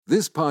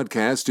This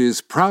podcast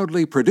is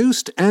proudly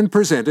produced and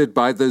presented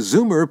by the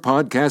Zoomer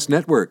Podcast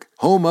Network,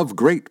 home of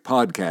great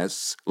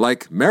podcasts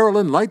like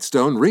Marilyn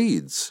Lightstone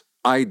Reads,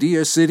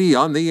 Idea City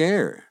on the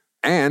Air,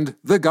 and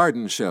The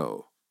Garden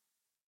Show.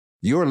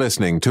 You're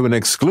listening to an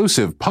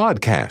exclusive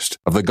podcast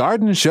of The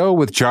Garden Show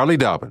with Charlie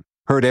Dobbin,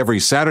 heard every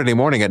Saturday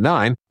morning at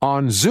 9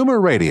 on Zoomer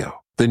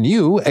Radio, the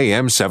new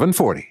AM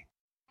 740.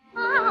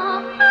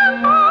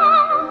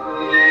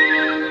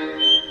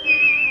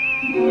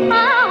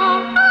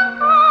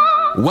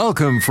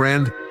 Welcome,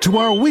 friend, to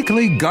our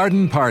weekly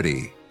garden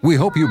party. We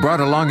hope you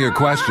brought along your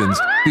questions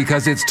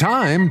because it's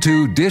time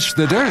to dish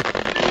the dirt.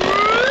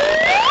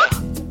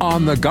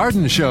 On The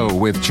Garden Show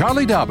with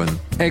Charlie Dobbin,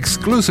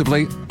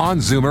 exclusively on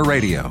Zoomer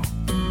Radio.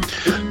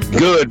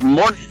 Good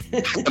morning.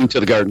 Welcome to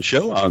The Garden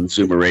Show on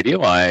Zoomer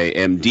Radio. I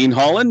am Dean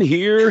Holland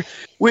here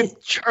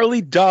with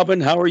Charlie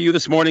Dobbin. How are you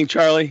this morning,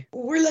 Charlie?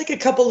 We're like a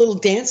couple little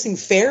dancing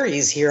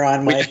fairies here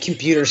on my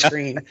computer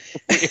screen.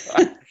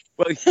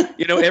 Well,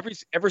 you know,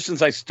 ever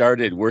since I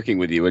started working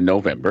with you in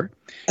November,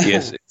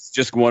 yes, it's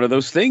just one of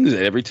those things.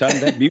 Every time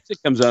that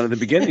music comes on at the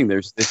beginning,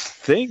 there's this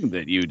thing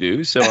that you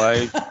do. So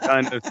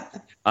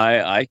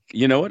I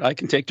you know what? I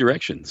can take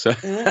direction. So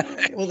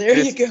well, there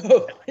you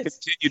go. I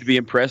continue to be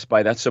impressed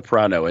by that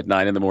soprano at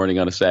 9 a.m.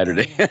 on a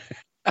Saturday.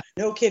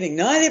 No kidding.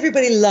 Not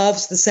everybody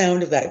loves the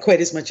sound of that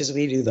quite as much as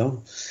we do,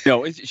 though.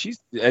 No,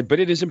 but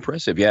it is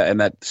impressive, yeah. And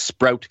that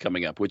sprout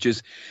coming up, which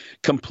is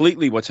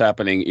completely what's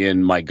happening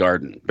in my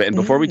garden. And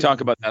before we talk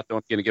about that, though,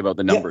 I'm going to give out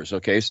the numbers,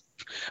 okay? So,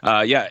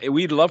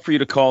 we'd love for you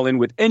to call in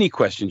with any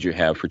questions you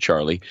have for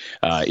Charlie.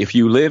 If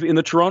you live in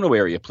the Toronto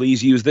area,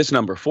 please use this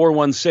number,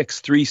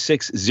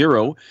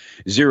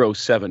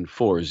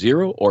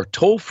 416-360-0740, or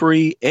toll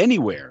free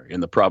anywhere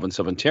in the province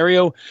of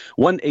Ontario,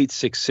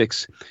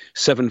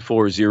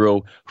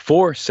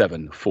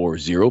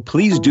 1-866-740-4740.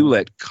 Please do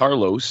let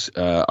Carlos,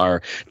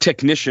 our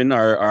technician,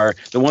 the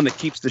one that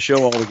keeps the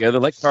show all together,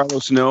 let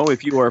Carlos know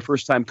if you are a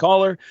first-time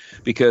caller,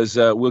 because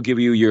we'll give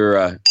you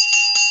your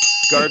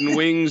garden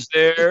wings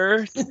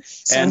there.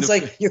 Sounds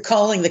like you're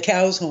calling the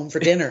cows home for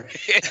dinner.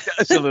 It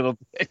does a little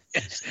bit.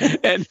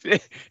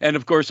 And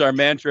of course, our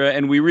mantra,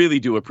 and we really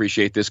do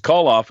appreciate this,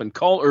 call often,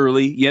 call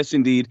early, yes,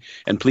 indeed,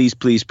 and please,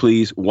 please,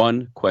 please,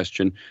 one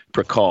question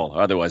per call.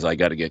 Otherwise, I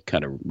got to get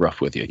kind of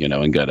rough with you,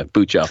 and got to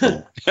boot you off.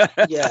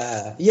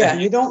 Yeah.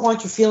 You don't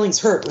want your feelings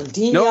hurt. When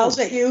Dean yells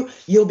at you,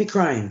 you'll be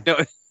crying. No.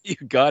 You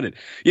got it.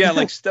 Yeah,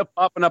 like stuff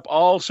popping up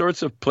all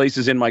sorts of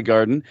places in my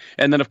garden.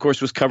 And then, of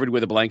course, was covered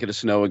with a blanket of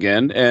snow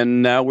again.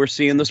 And now we're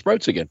seeing the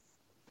sprouts again.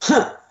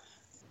 Huh.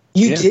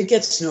 You did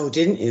get snow,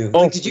 didn't you?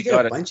 Oh, did you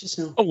get a bunch of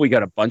snow? Oh, we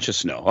got a bunch of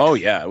snow. Oh,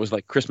 yeah. It was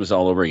like Christmas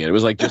all over again. It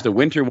was like just a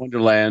winter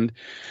wonderland.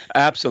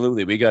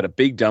 Absolutely. We got a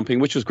big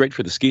dumping, which was great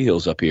for the ski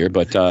hills up here.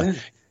 But,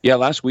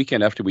 last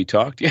weekend after we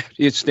talked,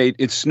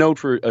 it snowed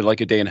for like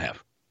a day and a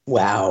half.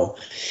 Wow.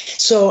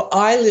 So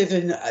I live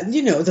in,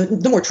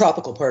 the more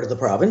tropical part of the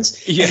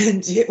province. Yeah.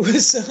 And it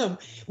was,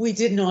 we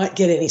did not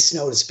get any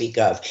snow to speak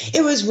of.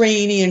 It was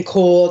rainy and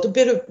cold. A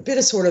bit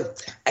of sort of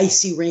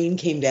icy rain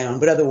came down,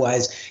 but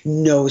otherwise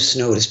no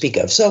snow to speak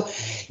of. So,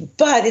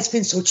 but it's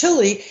been so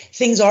chilly.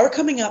 Things are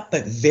coming up,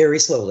 but very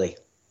slowly.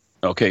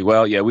 Okay,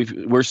 well, yeah,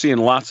 we're seeing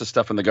lots of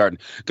stuff in the garden.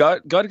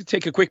 Got to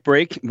take a quick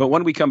break, but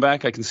when we come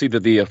back, I can see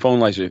that the phone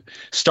lines are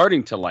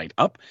starting to light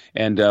up,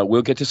 and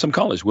we'll get to some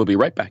callers. We'll be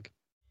right back.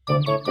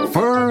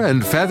 Fur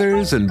and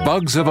feathers and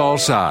bugs of all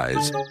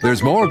size.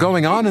 There's more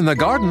going on in the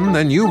garden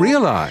than you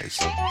realize.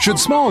 Should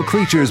small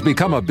creatures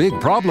become a big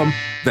problem,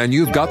 then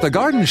you've got The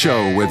Garden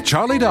Show with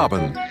Charlie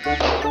Dobbin.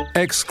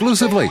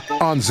 Exclusively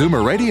on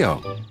Zoomer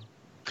Radio.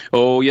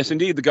 Oh, yes,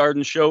 indeed. The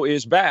Garden Show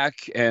is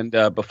back. And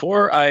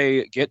before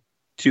I get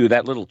to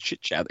that little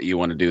chit-chat that you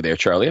want to do there,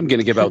 Charlie, I'm going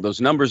to give out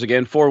those numbers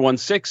again.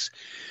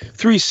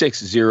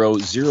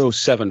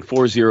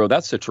 416-360-0740.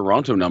 That's the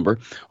Toronto number.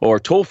 Or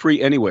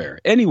toll-free anywhere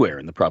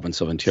in the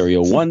province of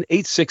Ontario.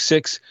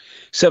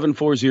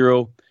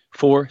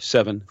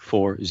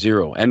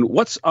 1-866-740-4740. And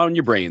what's on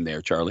your brain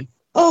there, Charlie?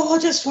 Oh, I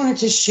just wanted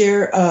to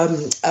share a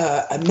note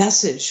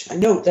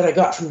that I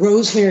got from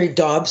Rosemary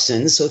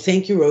Dobson. So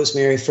thank you,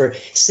 Rosemary, for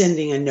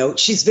sending a note.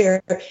 She's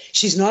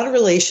not a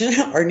relation.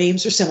 Our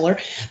names are similar,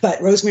 but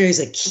Rosemary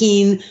is a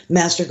keen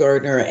master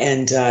gardener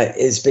and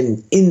has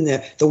been in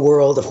the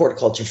world of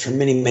horticulture for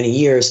many, many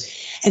years.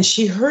 And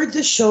she heard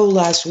the show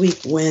last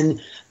week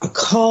when a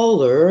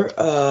caller,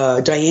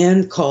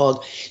 Diane,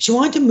 called. She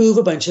wanted to move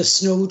a bunch of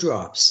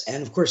snowdrops.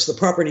 And of course, the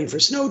proper name for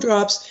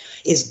snowdrops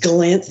is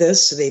galanthus.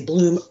 So they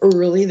bloom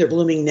early. They're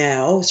blooming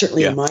now,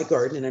 certainly in my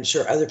garden, and I'm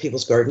sure other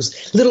people's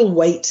gardens. Little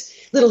white,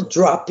 little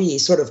droppy,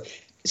 sort of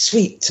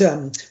sweet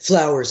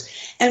flowers.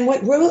 And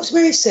what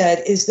Rosemary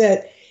said is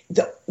that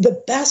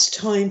the best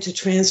time to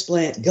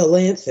transplant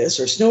galanthus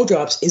or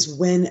snowdrops is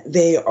when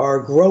they are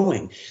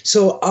growing.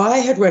 So I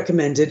had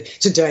recommended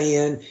to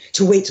Diane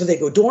to wait till they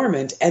go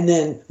dormant and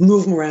then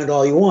move them around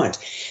all you want.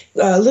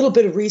 A little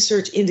bit of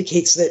research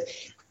indicates that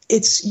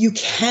you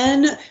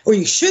can, or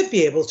you should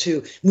be able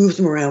to move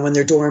them around when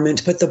they're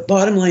dormant, but the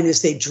bottom line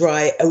is they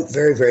dry out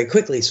very, very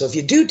quickly. So if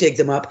you do dig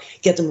them up,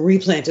 get them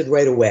replanted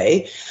right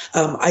away.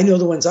 I know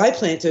the ones I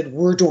planted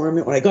were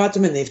dormant when I got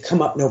them, and they've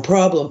come up no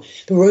problem.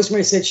 But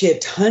Rosemary said she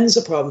had tons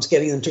of problems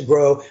getting them to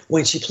grow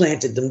when she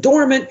planted them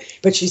dormant,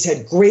 but she's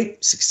had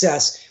great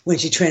success when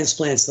she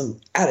transplants them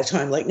at a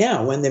time like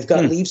now, when they've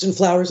got leaves and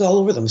flowers all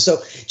over them. So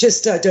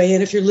just,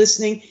 Diane, if you're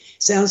listening,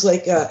 sounds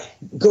like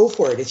go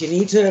for it. If you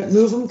need to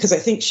move them, because I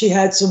think she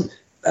had some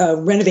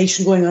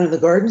renovation going on in the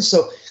garden,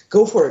 so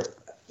go for it.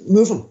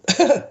 Move them.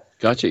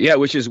 Gotcha. Yeah,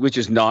 which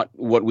is not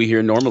what we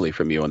hear normally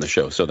from you on the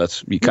show. So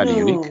that's kind of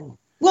unique.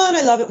 Well, and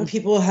I love it when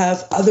people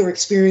have other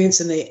experience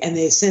and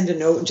they send a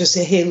note and just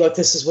say, hey, look,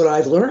 this is what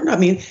I've learned. I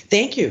mean,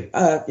 thank you.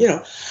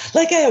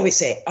 Like I always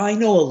say, I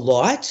know a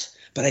lot,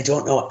 but I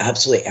don't know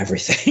absolutely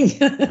everything.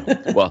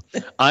 Well,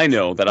 I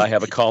know that I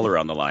have a caller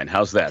on the line.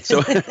 How's that?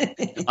 So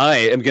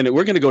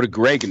we're going to go to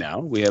Greg now.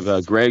 We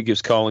have Greg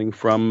is calling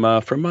from my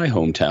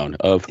hometown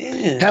of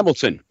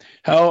Hamilton.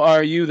 How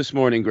are you this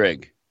morning,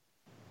 Greg?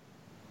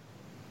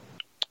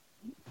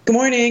 Good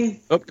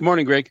morning. Oh, good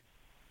morning, Greg.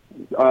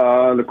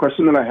 The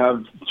question that I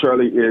have,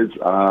 Charlie, is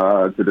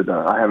I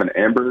have an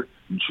Amber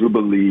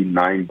Jubilee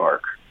Ninebark.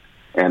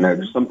 And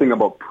there's something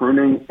about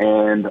pruning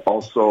and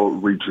also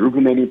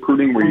rejuvenating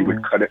pruning where you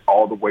would cut it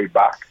all the way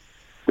back.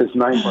 This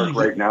Ninebark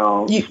right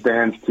now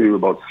stands to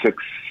about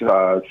 6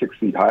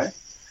 feet high.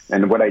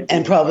 And what I did,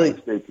 and probably,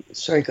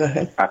 sorry, go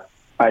ahead. I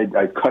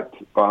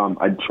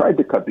tried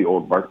to cut the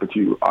old bark, but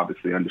you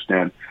obviously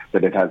understand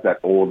that it has that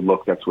old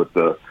look. That's what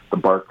the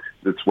bark,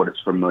 that's what it's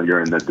familiar,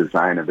 and the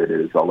design of it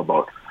is all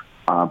about.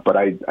 But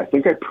I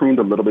think I pruned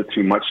a little bit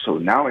too much, so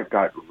now it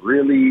got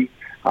really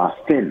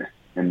thin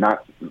and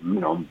not,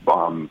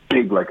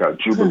 big like a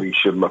Jubilee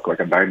should look, like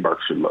a Ninebark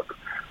should look.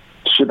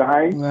 Should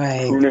I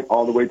prune it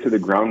all the way to the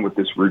ground with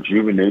this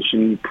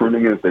rejuvenation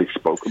pruning as they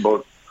spoke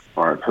about?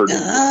 Or I've heard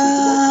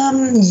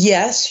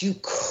yes, you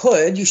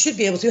could. You should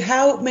be able to.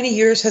 How many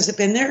years has it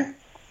been there?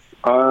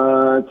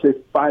 I'd say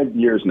 5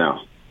 years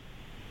now.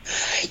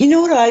 You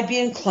know what I'd be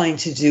inclined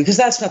to do, because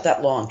that's not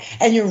that long.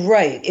 And you're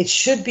right. It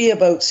should be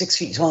about 6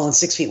 feet tall and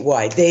 6 feet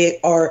wide.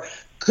 They are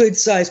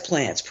good-sized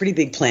plants, pretty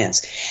big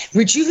plants.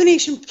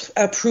 Rejuvenation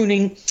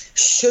pruning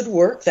should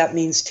work. That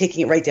means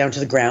taking it right down to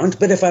the ground.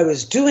 But if I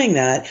was doing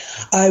that,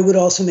 I would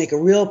also make a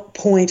real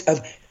point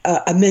of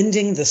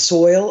amending the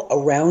soil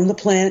around the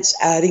plants,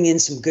 adding in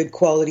some good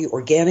quality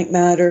organic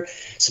matter,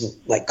 some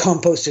like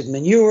composted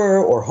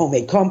manure or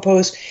homemade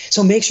compost.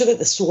 So make sure that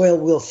the soil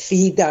will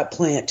feed that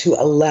plant to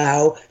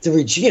allow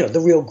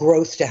the real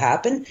growth to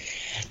happen.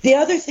 The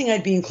other thing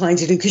I'd be inclined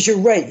to do, because you're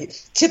right,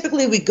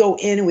 typically we go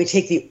in and we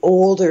take the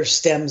older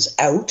stems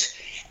out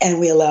and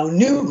we allow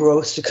new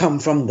growth to come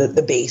from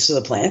the base of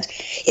the plant.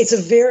 It's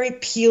a very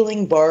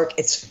peeling bark.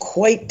 It's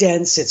quite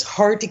dense. It's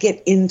hard to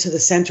get into the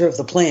center of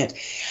the plant.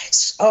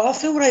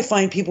 Often what I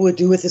find people would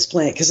do with this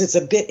plant, because it's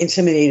a bit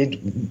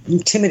intimidating,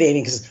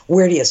 because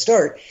where do you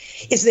start,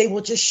 is they will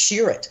just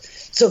shear it.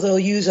 So they'll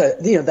use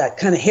that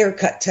kind of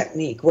haircut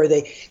technique where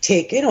they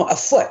take, a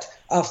foot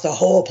off the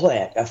whole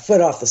plant, a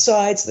foot off the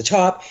sides, the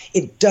top.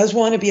 It does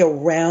want to be a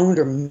round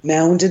or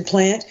mounded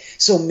plant,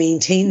 so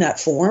maintain that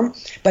form,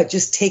 but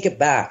just take it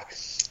back.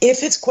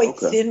 If it's quite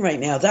thin right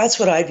now, that's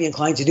what I'd be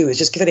inclined to do, is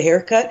just give it a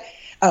haircut.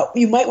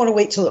 You might want to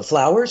wait till it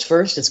flowers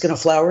first. It's going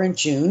to flower in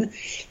June.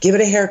 Give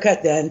it a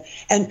haircut then,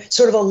 and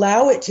sort of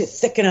allow it to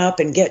thicken up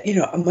and get,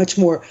 a much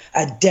more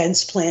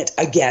dense plant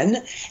again.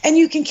 And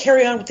you can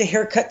carry on with the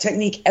haircut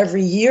technique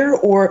every year,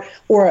 or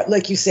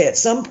like you say, at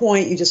some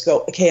point you just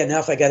go, okay,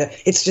 enough.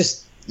 It's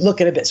just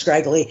looking a bit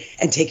scraggly,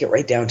 and take it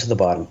right down to the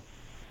bottom.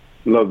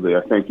 Lovely.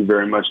 I thank you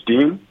very much,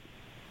 Dean.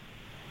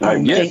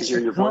 Thanks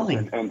for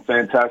calling. And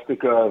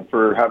fantastic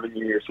for having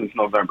you here since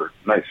November.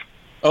 Nice.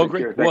 Oh,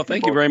 great. Well,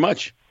 thank you very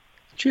much.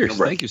 Cheers.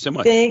 Thank you so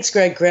much. Thanks,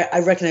 Greg.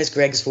 I recognize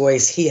Greg's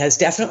voice. He has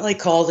definitely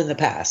called in the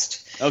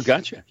past. Oh,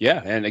 gotcha.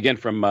 Yeah. And again,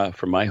 from my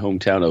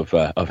hometown of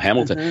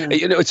Hamilton.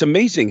 It's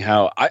amazing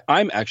how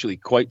I'm actually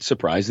quite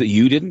surprised that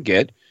you didn't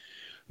get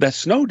that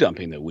snow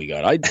dumping that we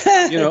got. We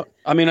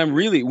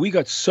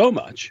got so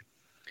much.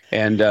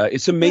 And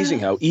it's amazing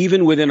how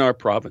even within our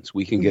province,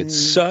 we can get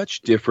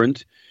such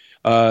different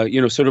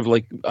sort of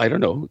like, I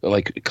don't know,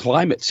 like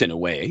climates in a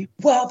way.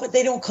 Well, but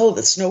they don't call it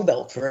the snow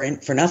belt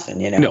for nothing,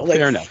 No,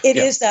 fair enough. It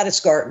is that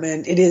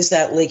escarpment. It is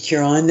that Lake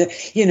Huron.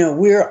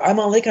 I'm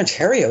on Lake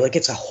Ontario. Like,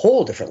 it's a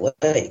whole different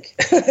lake.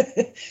 For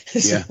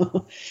sure.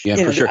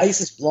 The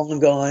ice is long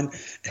gone.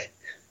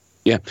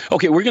 Yeah.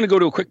 Okay, we're going to go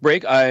to a quick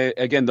break.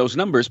 Again, those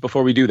numbers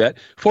before we do that,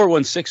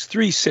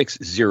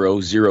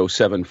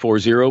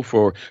 416-360-0740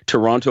 for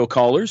Toronto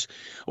callers,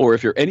 or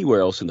if you're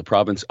anywhere else in the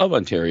province of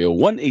Ontario,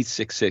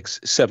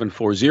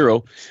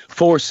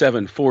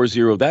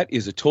 1-866-740-4740. That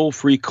is a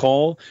toll-free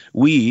call.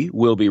 We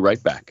will be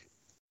right back.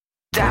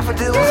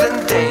 Daffodils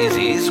and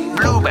daisies,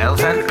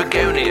 bluebells and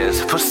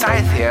begonias,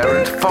 forsythia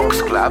and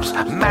foxgloves,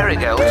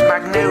 marigolds,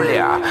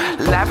 magnolia,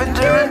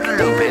 lavender and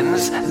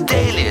lupins,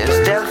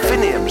 dahlias,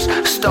 delphiniums,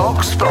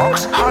 stalks,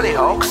 phlox,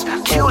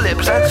 hollyhocks,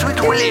 tulips and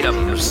sweet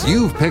williams.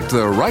 You've picked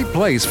the right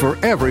place for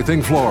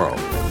everything floral.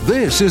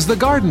 This is The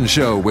Garden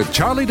Show with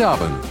Charlie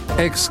Dobbin,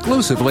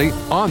 exclusively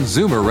on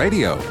Zoomer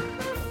Radio.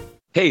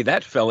 Hey,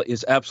 that fella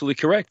is absolutely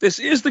correct. This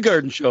is The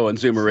Garden Show on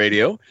Zoomer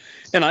Radio,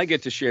 and I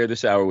get to share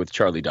this hour with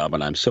Charlie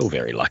Dobbin. I'm so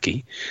very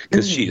lucky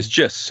because she is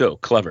just so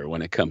clever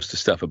when it comes to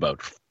stuff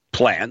about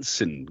plants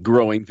and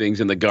growing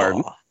things in the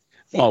garden.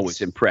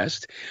 Always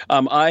impressed.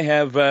 We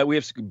have a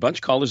bunch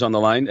of callers on the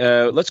line.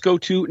 Let's go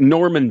to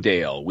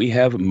Normandale. We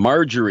have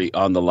Marjorie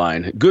on the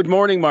line. Good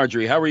morning,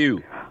 Marjorie. How are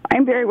you?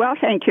 I'm very well,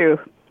 thank you.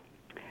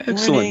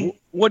 Excellent. Morning.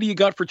 What do you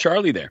got for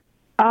Charlie there?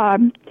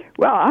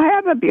 Well, I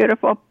have a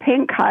beautiful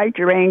pink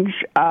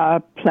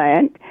hydrangea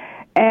plant,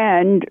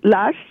 and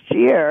last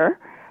year,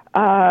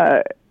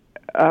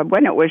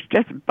 when it was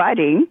just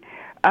budding,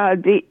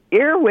 the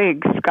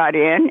earwigs got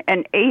in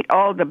and ate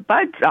all the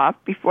buds off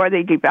before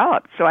they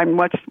developed. So I'm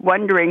just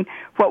wondering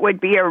what would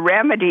be a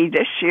remedy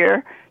this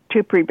year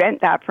to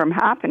prevent that from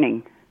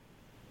happening.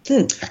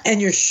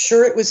 And you're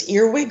sure it was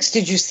earwigs?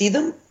 Did you see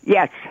them?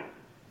 Yes.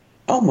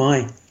 Oh,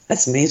 my.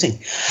 That's amazing.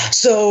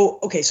 So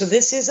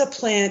this is a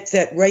plant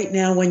that right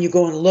now when you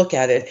go and look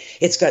at it,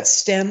 it's got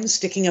stems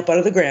sticking up out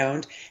of the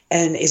ground.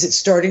 And is it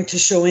starting to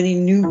show any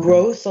new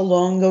growth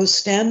along those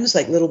stems,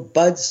 like little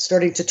buds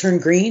starting to turn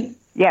green?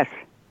 Yes.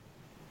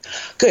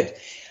 Good.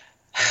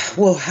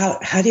 Well,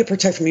 how do you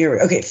protect from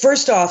earwig? Okay,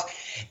 first off,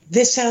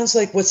 this sounds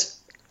like what's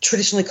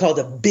traditionally called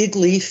a big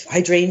leaf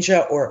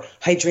hydrangea or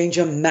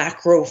Hydrangea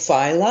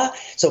macrophylla.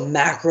 So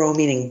macro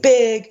meaning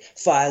big,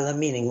 phylla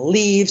meaning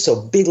leaves, so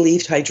big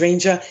leafed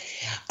hydrangea.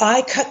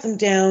 I cut them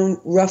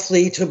down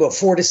roughly to about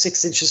 4 to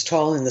 6 inches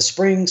tall in the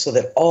spring so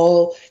that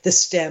all the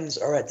stems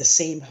are at the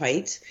same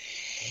height.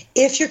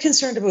 If you're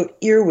concerned about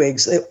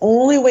earwigs, the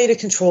only way to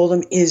control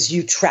them is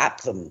you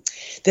trap them.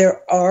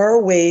 There are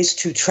ways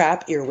to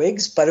trap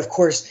earwigs, but of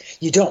course,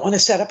 you don't want to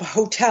set up a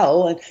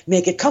hotel and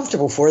make it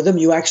comfortable for them.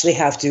 You actually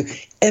have to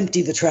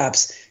empty the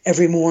traps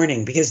every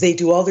morning because they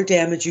do all their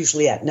damage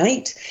usually at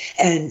night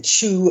and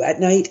chew at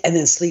night and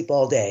then sleep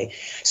all day.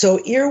 So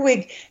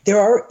there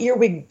are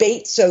earwig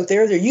baits out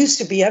there. There used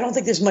to be. I don't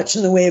think there's much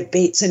in the way of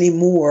baits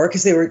anymore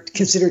because they were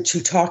considered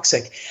too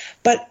toxic.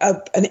 But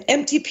an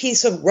empty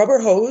piece of rubber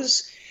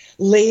hose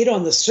laid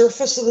on the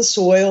surface of the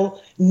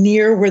soil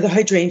near where the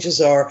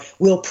hydrangeas are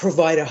will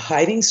provide a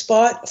hiding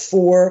spot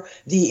for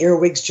the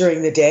earwigs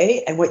during the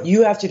day. And what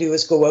you have to do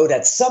is go out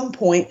at some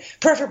point,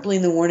 preferably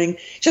in the morning,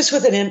 just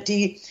with an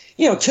empty,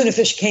 tuna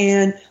fish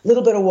can, a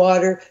little bit of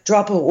water,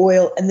 drop of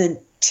oil, and then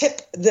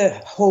tip the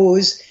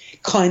hose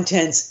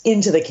contents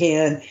into the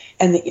can,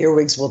 and the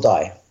earwigs will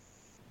die.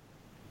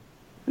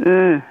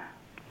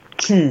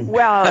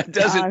 Well,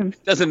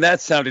 doesn't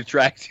that sound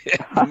attractive,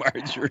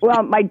 Marjorie?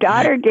 Well, my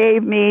daughter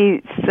gave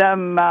me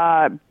some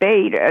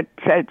bait.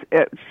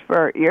 It's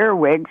for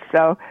earwigs,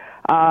 so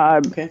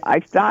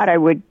I thought I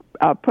would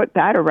put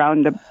that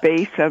around the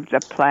base of the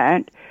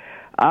plant.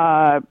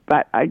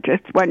 But I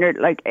just wondered,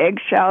 like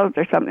eggshells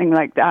or something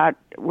like that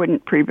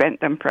wouldn't prevent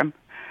them from.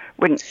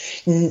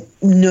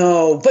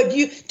 No, but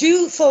you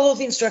do follow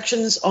the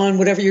instructions on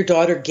whatever your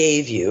daughter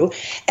gave you.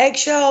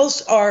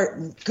 Eggshells are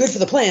good for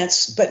the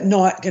plants, but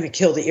not going to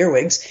kill the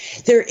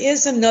earwigs. There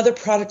is another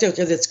product out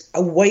there that's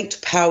a white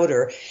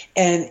powder,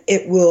 and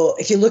it will,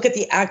 if you look at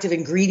the active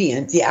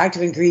ingredient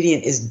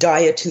is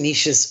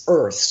diatomaceous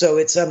earth. So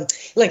it's,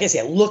 like I say,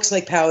 it looks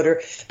like powder,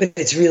 but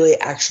it's really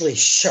actually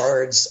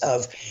shards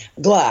of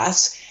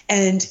glass.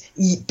 And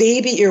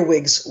baby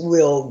earwigs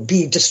will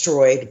be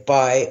destroyed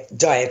by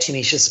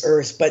diatomaceous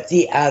earth, but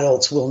the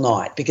adults will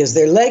not because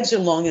their legs are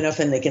long enough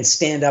and they can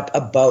stand up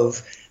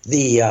above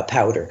the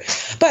powder.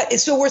 But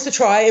it's still worth a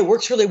try. It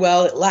works really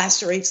well. It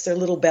lacerates their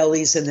little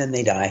bellies and then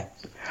they die.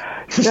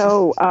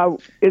 So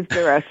is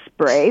there a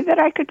spray that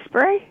I could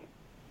spray?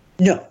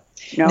 No,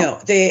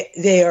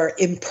 they are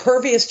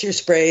impervious to your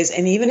sprays,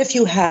 and even if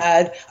you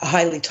had a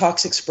highly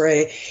toxic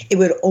spray, it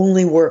would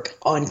only work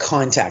on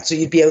contact. So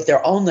you'd be out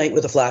there all night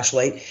with a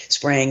flashlight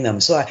spraying them.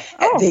 So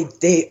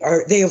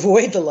they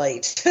avoid the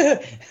light.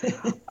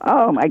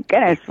 Oh my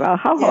goodness! Well,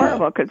 how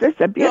horrible! Because this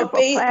is a beautiful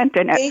plant,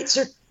 and baits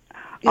are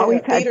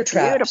always bait or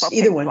traps. Beautiful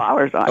Either one.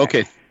 Flowers on it.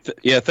 Okay.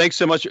 Thanks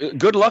so much.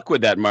 Good luck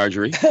with that,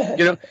 Marjorie.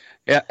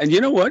 Yeah, and you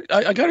know what?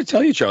 I got to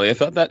tell you, Charlie, I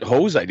thought that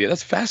hose idea,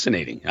 that's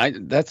fascinating.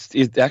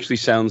 It actually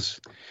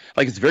sounds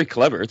like it's very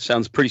clever. It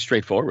sounds pretty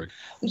straightforward.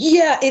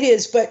 Yeah, it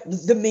is. But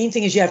the main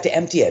thing is you have to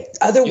empty it.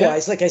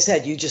 Otherwise, like I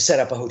said, you just set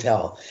up a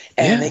hotel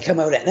and they come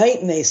out at night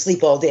and they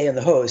sleep all day in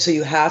the hose. So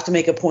you have to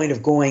make a point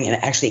of going and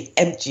actually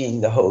emptying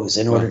the hose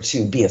in order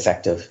to be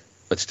effective.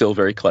 But still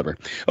very clever.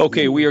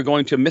 Okay, we are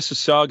going to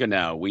Mississauga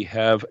now. We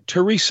have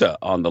Teresa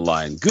on the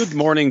line. Good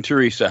morning,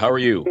 Teresa. How are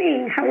you?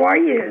 Hey, how are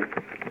you?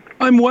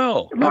 I'm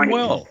well.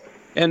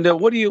 And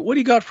what do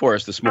you got for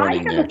us this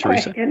morning, I have a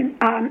Teresa? question.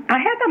 I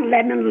have a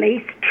lemon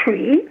lace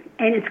tree,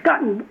 and it's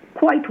gotten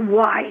quite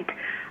wide.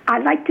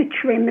 I'd like to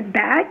trim it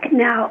back.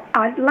 Now,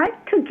 I'd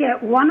like to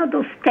get one of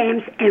those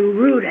stems and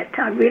root it.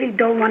 I really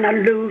don't want to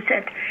lose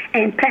it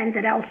and plant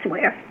it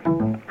elsewhere.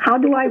 How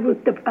do I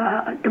root the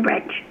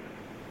branch?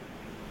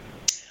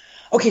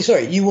 Okay,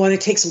 sorry. You want to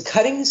take some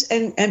cuttings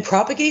and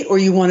propagate, or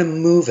you want to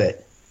move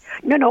it?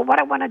 No. What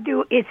I want to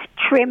do is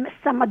trim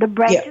some of the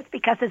branches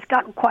because it's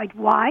gotten quite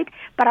wide,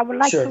 but I would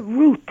like to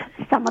root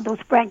some of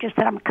those branches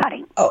that I'm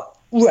cutting. Oh,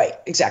 right.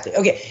 Exactly.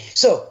 Okay.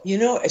 So,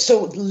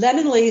 so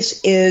lemon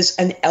lace is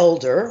an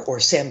elder or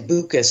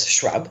sambucus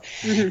shrub,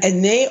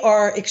 and they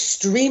are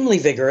extremely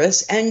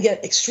vigorous and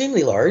get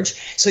extremely large.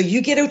 So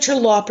you get out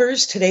your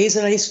loppers. Today's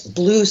a nice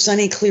blue,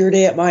 sunny, clear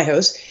day at my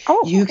house.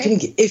 Oh, you can,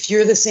 if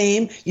you're the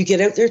same, you get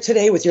out there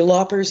today with your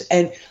loppers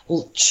and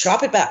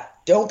chop it back.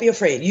 Don't be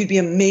afraid. You'd be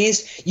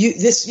amazed.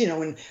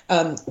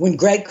 When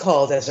Greg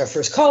called as our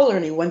first caller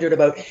and he wondered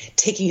about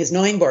taking his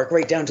Ninebark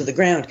right down to the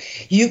ground,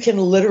 you can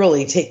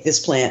literally take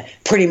this plant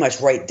pretty much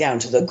right down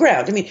to the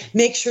ground. I mean,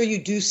 make sure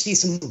you do see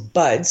some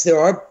buds. There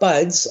are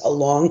buds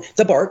along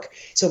the bark,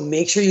 so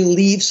make sure you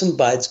leave some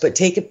buds, but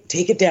take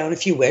it down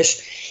if you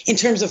wish. In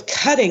terms of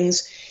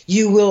cuttings,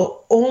 you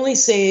will only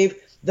save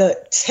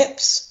the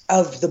tips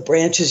of the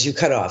branches you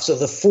cut off. So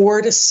the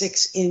 4 to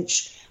 6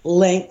 inch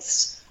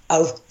lengths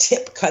of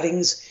tip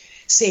cuttings,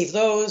 save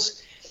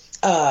those.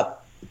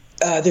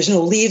 There's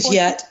no leaves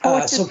yet.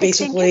 So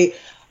basically,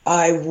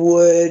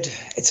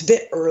 it's a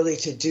bit early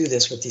to do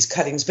this with these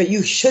cuttings, but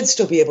you should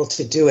still be able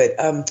to do it.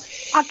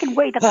 I can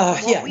wait a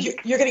couple more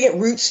weeks. You're going to get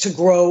roots to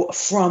grow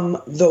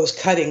from those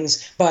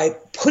cuttings by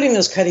putting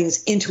those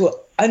cuttings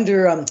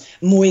under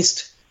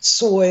moist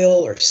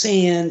soil or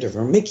sand or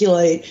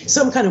vermiculite,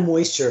 some kind of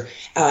moisture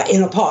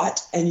in a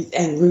pot,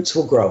 and roots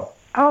will grow.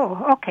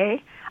 Oh,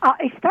 okay.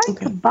 It's starting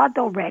to bud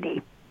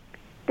already.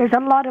 There's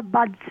a lot of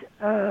buds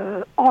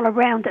all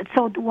around it.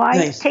 So do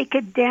I take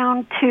it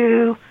down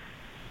to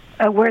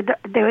where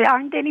there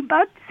aren't any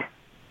buds?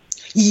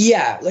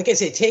 Yeah, like I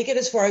say, take it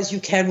as far as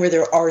you can where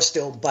there are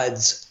still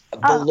buds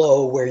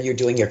below where you're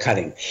doing your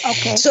cutting.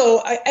 Okay.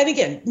 So, and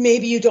again,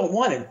 maybe you don't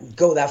want to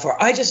go that far.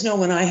 I just know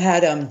when I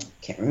had,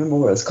 can't remember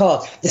what it's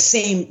called, the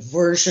same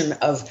version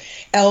of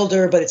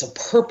elder, but it's a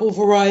purple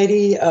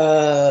variety.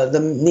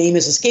 The name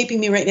is escaping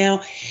me right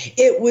now.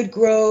 It would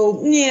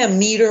grow, a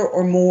meter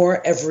or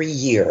more every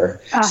year.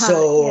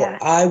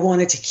 I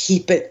wanted to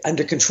keep it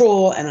under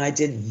control, and I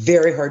did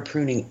very hard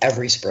pruning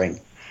every spring.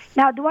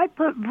 Now, do I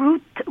put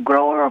root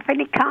grower of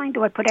any kind?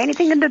 Do I put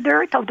anything in the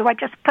dirt, or do I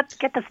just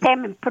get the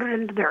stem and put it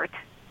in the dirt?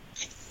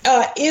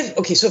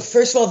 So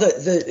first of all,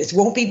 it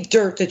won't be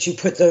dirt that you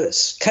put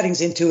the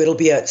cuttings into. It'll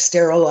be a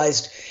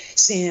sterilized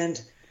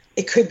sand.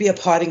 It could be a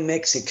potting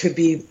mix. It could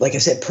be, like I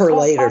said,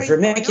 perlite or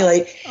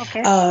vermiculite.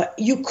 Okay.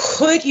 You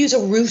could use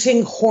a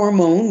rooting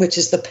hormone, which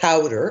is the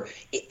powder.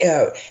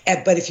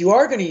 But if you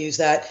are going to use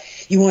that,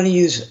 you want to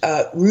use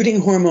rooting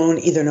hormone,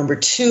 either number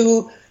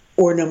 2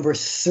 or number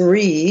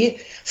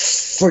 3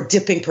 for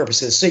dipping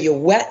purposes. So you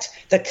wet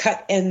the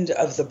cut end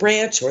of the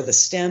branch or the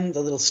stem, the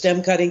little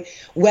stem cutting,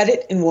 wet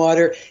it in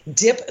water,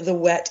 dip the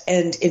wet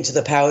end into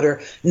the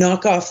powder,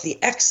 knock off the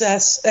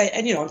excess.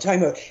 And, I'm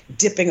talking about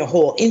dipping a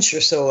whole inch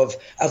or so of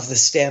the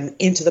stem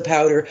into the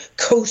powder,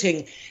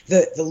 coating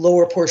the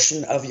lower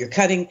portion of your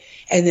cutting,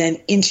 and then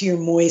into your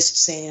moist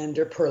sand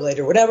or perlite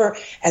or whatever,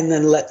 and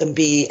then let them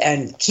be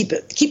and keep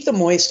them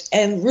moist,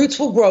 and roots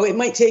will grow. It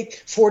might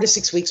take 4 to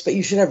 6 weeks, but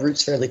you should have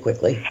roots fairly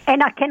quickly.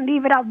 And I can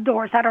leave it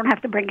outdoors. I don't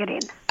have to bring it in.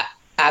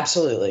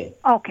 Absolutely.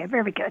 Okay,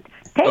 very good.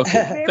 Thank you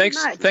very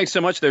much. Thanks so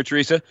much there,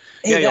 Teresa.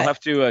 Yeah, you'll have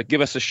to give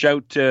us a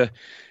shout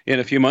in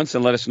a few months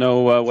and let us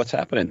know what's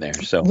happening there.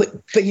 So,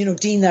 but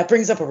Dean, that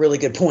brings up a really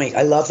good point.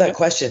 I love that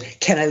question.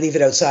 Can I leave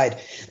it outside?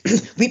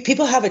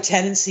 People have a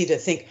tendency to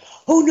think,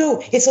 oh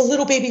no, it's a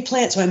little baby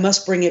plant, so I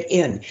must bring it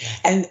in.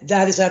 And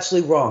that is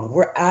absolutely wrong.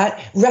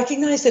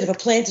 Recognize that if a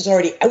plant is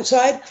already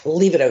outside,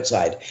 leave it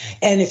outside.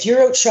 And if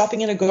you're out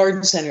shopping in a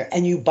garden center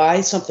and you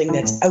buy something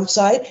that's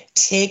outside,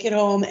 take it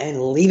home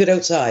and leave it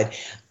outside.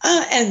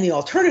 And the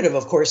alternative,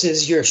 of course,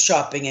 is you're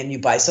shopping and you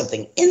buy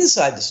something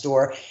inside the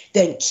store,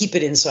 then keep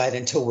it inside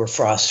until we're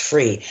frost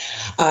free.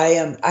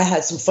 I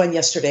had some fun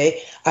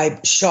yesterday. I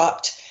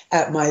shopped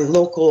at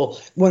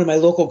one of my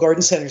local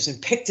garden centers in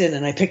Picton,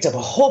 and I picked up a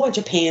whole bunch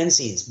of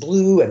pansies,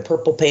 blue and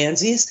purple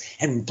pansies,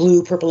 and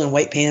blue, purple, and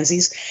white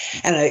pansies.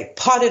 And I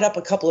potted up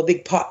a couple of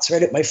big pots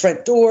right at my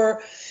front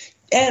door.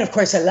 And of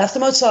course, I left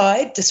them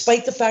outside,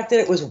 despite the fact that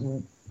it was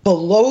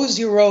below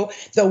zero.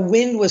 The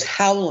wind was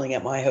howling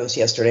at my house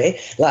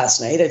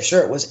last night. I'm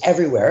sure it was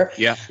everywhere.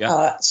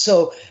 Yeah.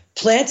 So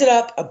planted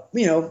up,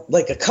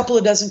 like a couple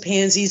of dozen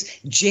pansies,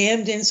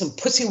 jammed in some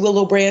pussy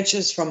willow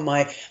branches from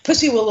my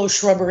pussy willow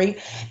shrubbery,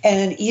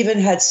 and even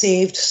had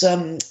saved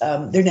some,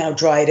 they're now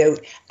dried out,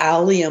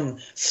 allium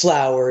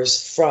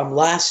flowers from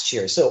last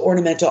year. So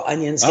ornamental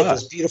onions get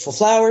those beautiful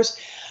flowers.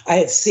 I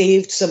had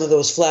saved some of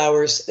those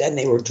flowers and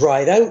they were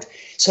dried out.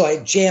 So I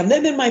jammed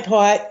them in my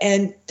pot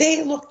and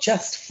they look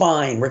just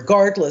fine,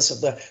 regardless of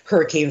the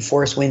hurricane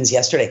force winds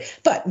yesterday.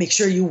 But make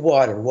sure you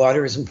water.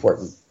 Water is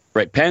important.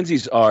 Right.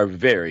 Pansies are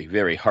very,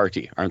 very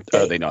hearty, are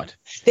they not?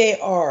 They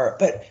are,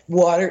 but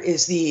water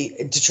is the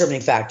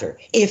determining factor.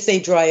 If they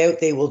dry out,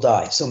 they will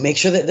die. So make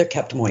sure that they're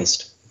kept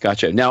moist.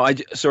 Gotcha. Now,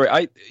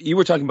 you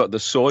were talking about the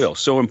soil.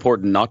 So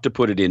important not to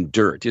put it in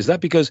dirt. Is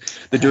that because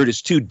the dirt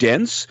is too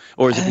dense,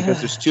 or is it because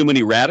there's too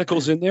many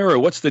radicals in there, or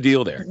what's the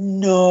deal there?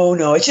 No.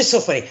 It's just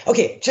so funny.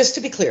 Okay, just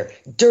to be clear,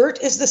 dirt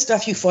is the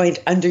stuff you find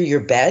under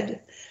your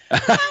bed.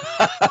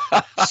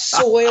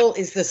 Soil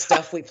is the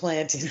stuff we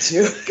plant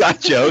into.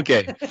 Gotcha.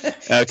 Okay.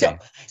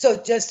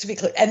 So just to be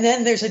clear, and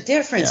then there's a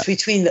difference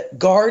between the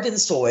garden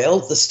soil,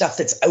 the stuff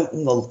that's out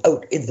in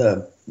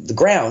the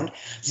ground,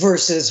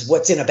 versus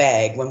what's in a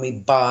bag when we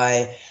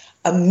buy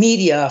a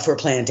media for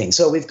planting.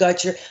 So we've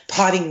got your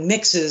potting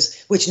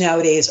mixes, which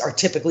nowadays are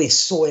typically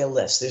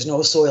soilless. There's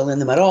no soil in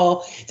them at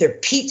all. They're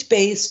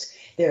peat-based.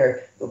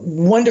 They're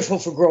wonderful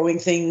for growing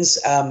things.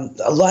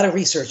 A lot of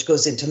research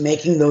goes into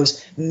making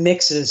those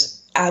mixes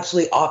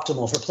absolutely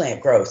optimal for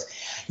plant growth.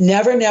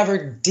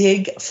 Never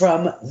dig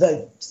from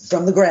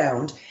the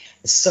ground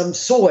some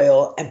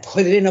soil and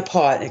put it in a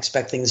pot and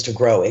expect things to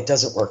grow. It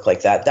doesn't work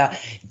like that.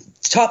 That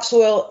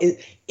topsoil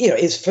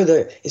is for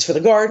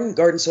the garden.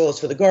 Garden soil is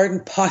for the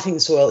garden. Potting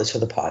soil is for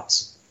the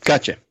pots.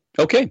 Gotcha.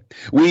 Okay.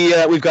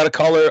 We've got a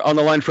caller on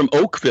the line from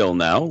Oakville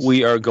now.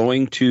 We are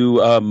going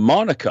to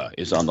Monica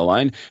is on the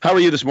line. How are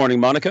you this morning,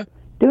 Monica?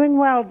 Doing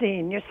well,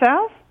 Dean.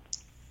 Yourself?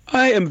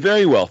 I am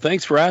very well.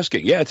 Thanks for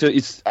asking. Yeah,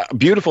 it's a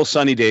beautiful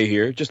sunny day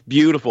here. Just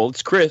beautiful.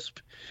 It's crisp.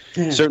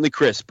 Certainly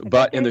crisp,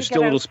 and there's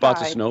still little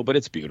spots of snow, but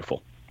it's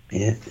beautiful.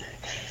 Yeah.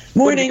 Morning.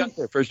 What do you got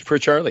there for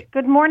Charlie?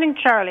 Good morning,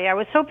 Charlie. I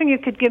was hoping you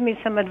could give me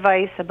some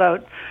advice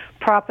about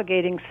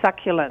propagating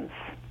succulents.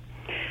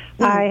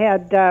 I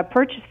had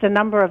purchased a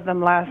number of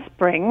them last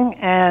spring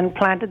and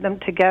planted them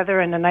together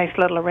in a nice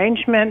little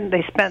arrangement.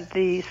 They spent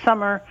the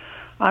summer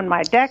on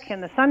my deck in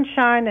the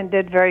sunshine and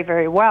did very,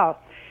 very well.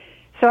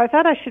 So I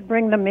thought I should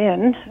bring them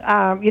in.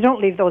 You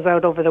don't leave those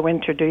out over the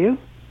winter, do you?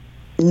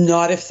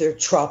 Not if they're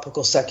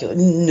tropical succulent.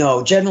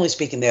 No, generally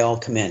speaking, they all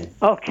come in.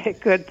 Okay,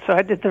 good. So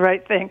I did the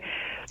right thing.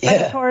 Yeah.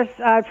 But of course,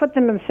 I put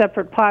them in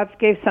separate pots,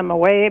 gave some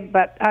away,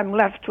 but I'm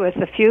left with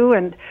a few,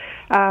 and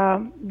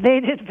they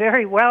did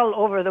very well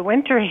over the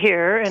winter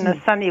here in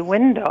a sunny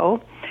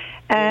window.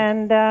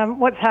 And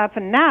what's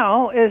happened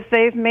now is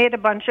they've made a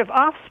bunch of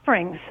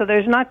offspring. So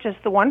there's not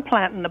just the one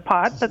plant in the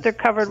pot, but they're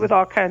covered with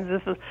all kinds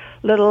of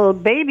little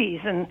babies.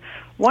 And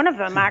one of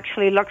them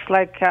actually looks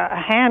like a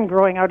hand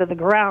growing out of the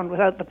ground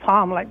without the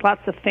palm, like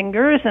lots of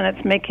fingers, and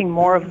it's making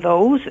more of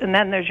those. And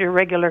then there's your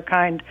regular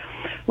kind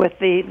with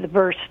the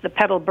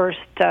petal burst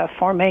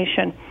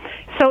formation.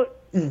 So,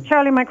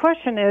 Charlie, my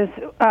question is,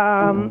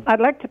 I'd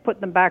like to put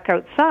them back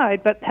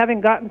outside, but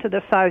having gotten to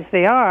the size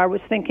they are, I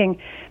was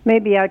thinking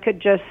maybe I could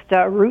just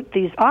root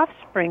these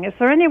offspring. Is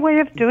there any way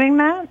of doing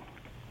that?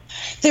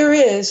 There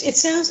is. It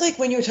sounds like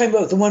when you were talking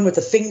about the one with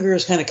the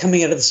fingers kind of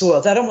coming out of the soil,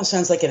 that almost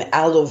sounds like an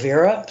aloe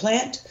vera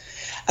plant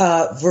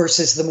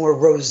versus the more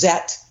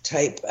rosette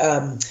type,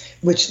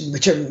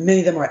 which are many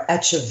of them are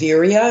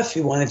echeveria. If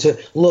you wanted to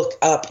look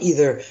up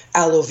either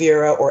aloe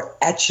vera or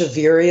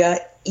echeveria,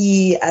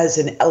 E as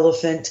in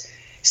elephant,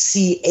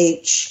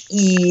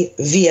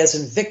 C-H-E-V as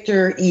in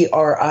Victor,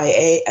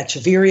 E-R-I-A,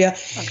 echeveria.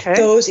 Okay.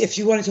 Those, if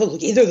you wanted to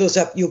look either of those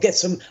up, you'll get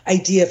some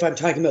idea if I'm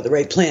talking about the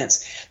right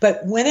plants.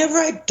 But whenever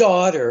a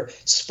daughter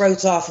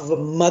sprouts off of a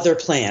mother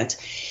plant,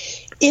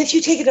 if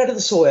you take it out of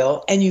the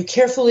soil and you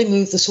carefully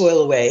move the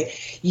soil away,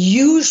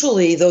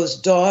 usually those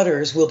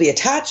daughters will be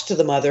attached to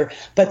the mother,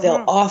 but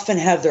they'll often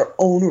have their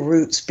own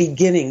roots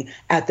beginning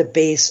at the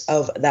base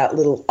of that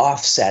little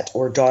offset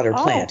or daughter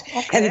plant.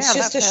 Okay. And it's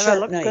just a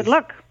sharp knife. Good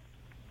look.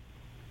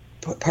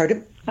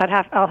 Pardon?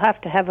 I'll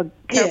have to have a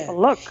careful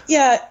look.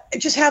 Yeah,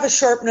 just have a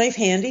sharp knife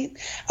handy.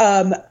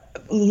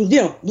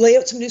 Lay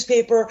out some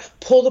newspaper,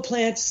 pull the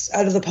plants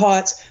out of the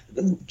pots,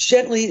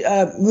 gently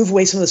move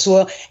away some of the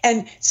soil,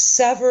 and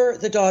sever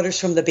the daughters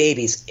from the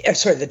babies.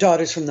 The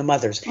daughters from the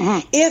mothers.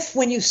 If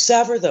when you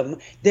sever them,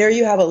 there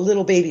you have a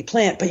little baby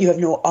plant, but you have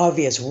no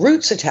obvious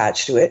roots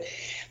attached to it,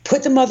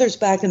 put the mothers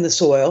back in the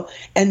soil,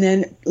 and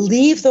then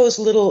leave those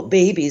little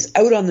babies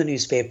out on the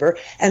newspaper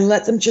and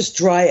let them just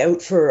dry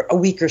out for a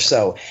week or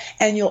so.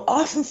 And you'll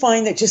often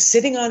find that just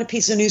sitting on a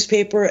piece of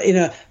newspaper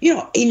in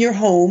your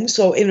home,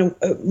 so in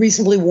a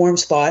reasonably warm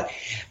spot,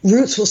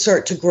 roots will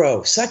start to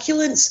grow.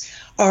 Succulents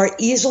are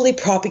easily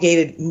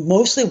propagated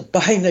mostly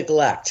by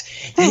neglect.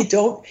 They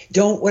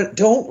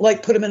don't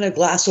like put them in a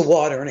glass of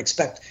water and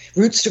expect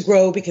roots to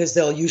grow because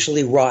they'll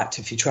usually rot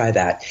if you try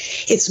that.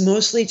 It's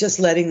mostly just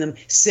letting them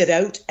sit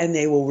out and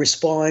they will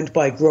respond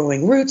by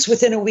growing roots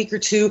within a week or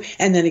two.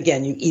 And then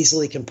again, you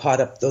easily can pot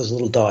up those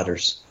little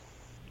daughters.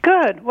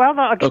 Good. Well,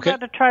 I'll give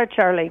that a try,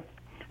 Charlie.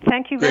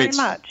 Thank you very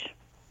much.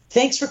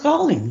 Thanks for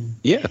calling.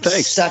 Yeah,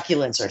 thanks.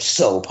 Succulents are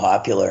so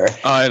popular.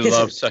 I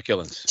love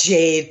succulents.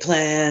 Jade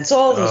plants,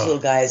 all those little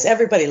guys.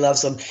 Everybody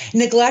loves them.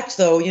 Neglect,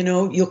 though,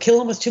 you'll kill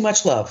them with too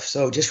much love.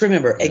 So just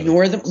remember,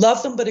 ignore them.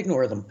 Love them, but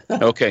ignore them.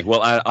 Okay,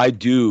 well, I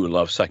do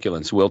love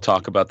succulents. We'll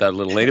talk about that a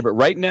little later. But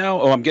right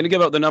now, I'm going to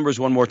give out the numbers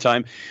one more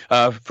time.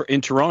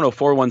 In Toronto,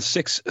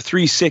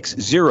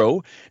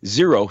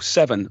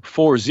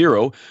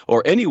 416-360-0740,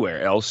 or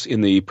anywhere else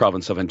in the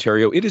province of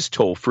Ontario, it is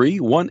toll-free,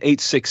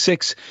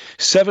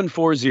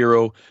 1-866-740-4740.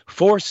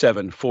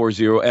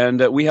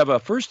 And we have a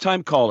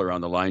first-time caller on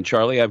the line,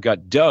 Charlie. I've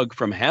got Doug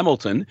from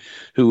Hamilton,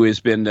 who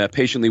has been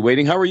patiently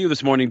waiting. How are you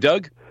this morning,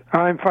 Doug?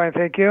 I'm fine,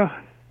 thank you.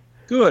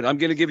 Good. I'm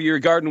going to give you your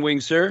garden wing,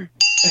 sir.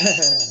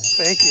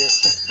 Thank you.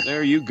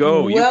 There you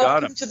go. You got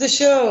him. Welcome to the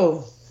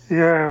show.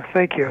 Yeah,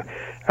 thank you.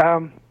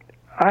 I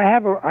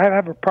have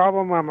a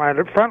problem on my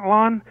front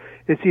lawn.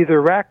 It's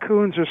either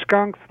raccoons or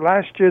skunks.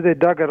 Last year they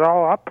dug it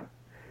all up,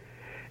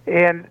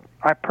 and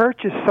I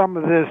purchased some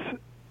of this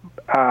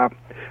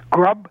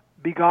grub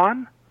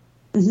begone,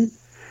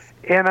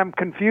 and I'm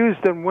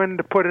confused on when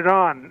to put it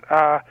on.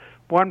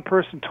 One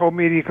person told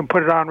me you can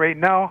put it on right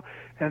now.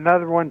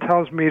 Another one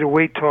tells me to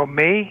wait till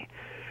May.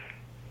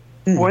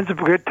 When's a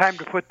good time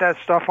to put that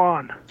stuff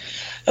on?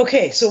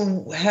 Okay,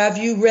 so have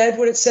you read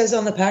what it says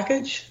on the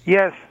package?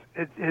 Yes,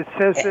 it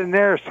says in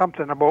there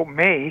something about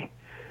May,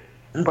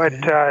 but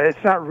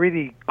it's not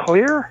really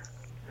clear.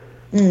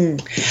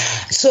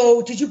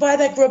 So did you buy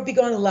that grub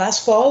begone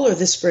last fall or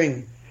this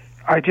spring?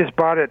 I just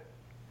bought it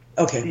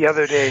the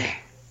other day.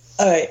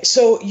 All right,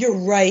 so you're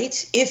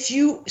right. If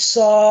you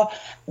saw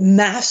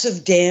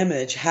massive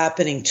damage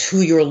happening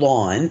to your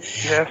lawn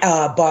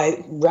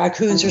by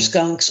raccoons or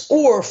skunks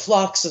or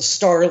flocks of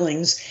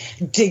starlings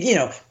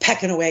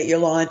pecking away at your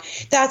lawn,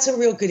 that's a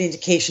real good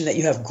indication that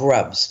you have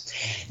grubs.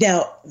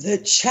 Now, the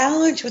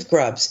challenge with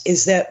grubs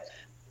is that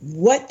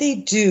what they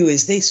do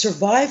is they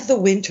survive the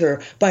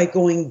winter by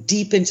going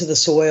deep into the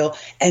soil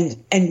and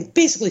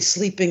basically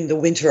sleeping the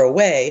winter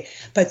away,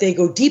 but they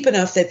go deep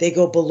enough that they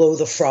go below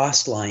the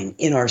frost line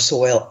in our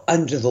soil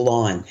under the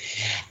lawn.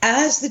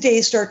 As the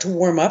days start to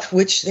warm up,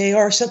 which they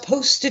are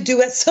supposed to do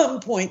at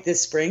some point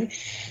this spring,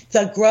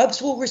 the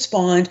grubs will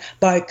respond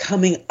by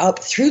coming up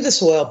through the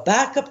soil,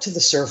 back up to the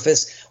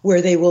surface,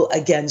 where they will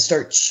again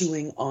start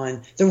chewing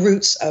on the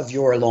roots of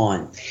your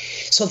lawn.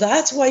 So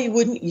that's why you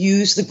wouldn't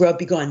use the grub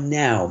begone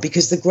now,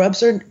 because the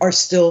grubs are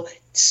still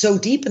so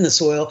deep in the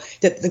soil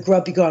that the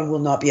grub begone will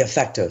not be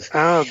effective.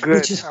 Oh, good.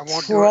 Which is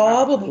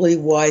probably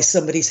why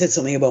somebody said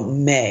something about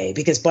May,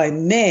 because by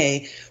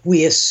May,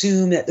 we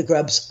assume that the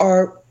grubs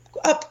are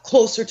up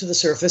closer to the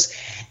surface,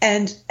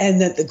 and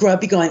that the grub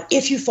begone,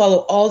 if you follow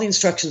all the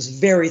instructions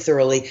very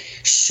thoroughly,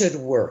 should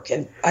work.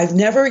 And I've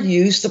never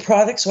used the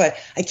product, so I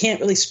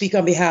can't really speak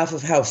on behalf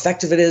of how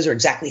effective it is or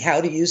exactly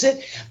how to use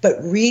it, but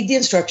read the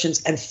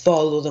instructions and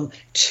follow them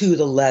to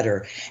the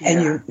letter,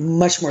 and you're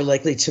much more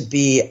likely to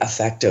be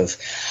effective.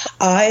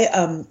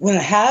 When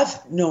I have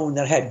known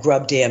that I had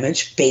grub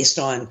damage based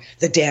on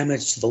the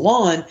damage to the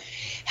lawn,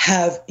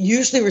 have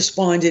usually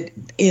responded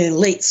in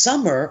late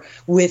summer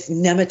with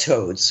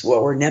nematodes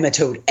or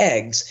nematode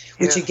eggs,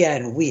 which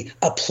again, we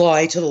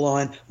apply to the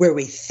lawn where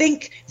we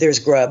think there's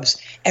grubs,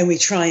 and we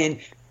try and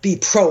be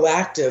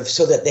proactive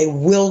so that they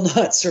will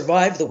not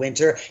survive the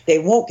winter. They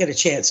won't get a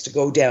chance to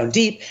go down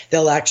deep.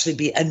 They'll actually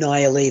be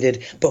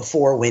annihilated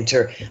before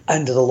winter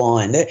under the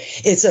lawn.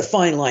 It's a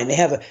fine line. They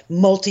have a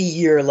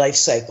multi-year life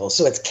cycle,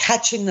 so it's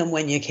catching them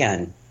when you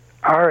can.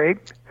 All right.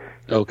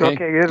 Okay.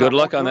 Good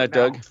luck on that,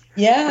 Doug.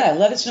 Yeah,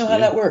 let us know how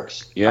that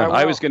works. Yeah,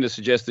 I was going to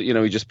suggest that,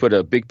 you just put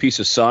a big piece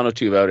of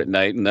sonotube out at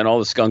night, and then all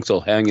the skunks will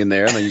hang in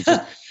there, and then you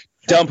just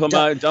dump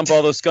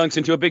all those skunks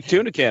into a big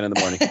tuna can in the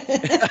morning.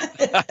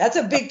 That's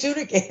a big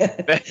tuna can.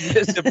 That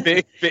is a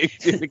big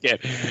tuna can.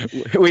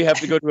 We have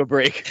to go to a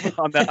break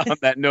on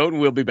that note,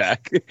 and we'll be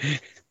back.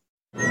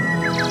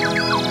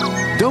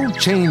 Don't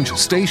change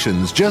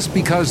stations just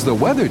because the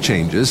weather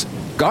changes.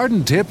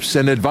 Garden tips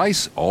and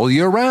advice all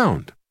year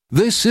round.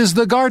 This is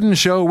The Garden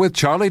Show with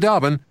Charlie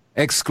Dobbin,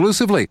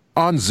 exclusively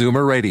on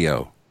Zoomer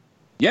Radio.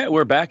 Yeah,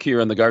 we're back here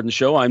on The Garden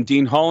Show. I'm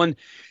Dean Holland,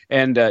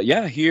 and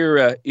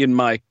here in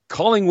my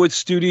Collingwood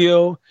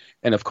studio,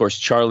 and of course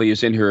Charlie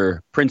is in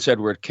her Prince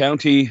Edward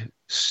County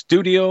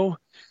studio,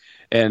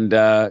 and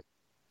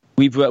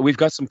we've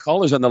got some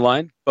callers on the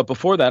line. But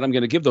before that, I'm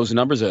going to give those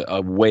numbers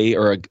away,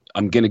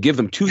 I'm going to give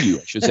them to you,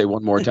 I should say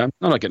one more time.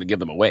 I'm not going to give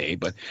them away,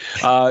 but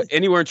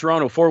anywhere in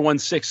Toronto,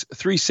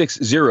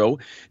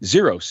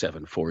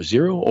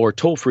 416-360-0740, or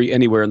toll-free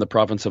anywhere in the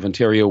province of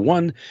Ontario,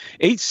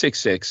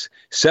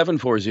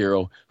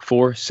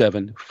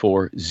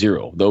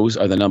 1-866-740-4740. Those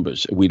are the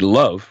numbers. We'd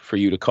love for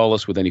you to call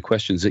us with any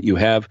questions that you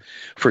have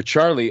for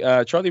Charlie.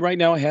 Charlie, right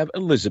now I have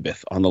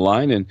Elizabeth on the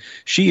line, and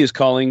she is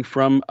calling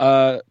from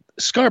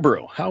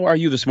Scarborough. How are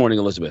you this morning,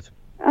 Elizabeth?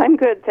 I'm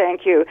good,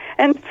 thank you.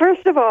 And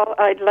first of all,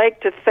 I'd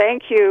like to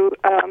thank you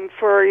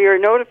for your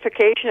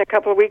notification a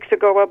couple of weeks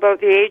ago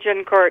about the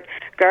Agincourt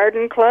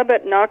Garden Club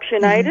at Knox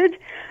United.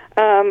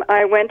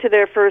 I went to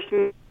their first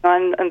meeting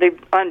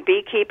on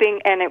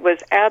beekeeping, and it was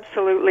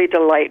absolutely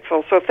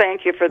delightful. So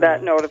thank you for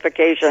that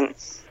notification.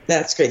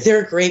 That's great.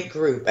 They're a great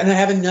group. And I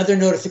have another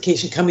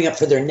notification coming up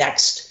for their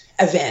next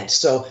event,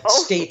 so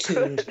stay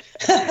tuned.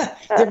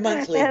 They're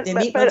monthly. They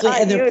meet monthly,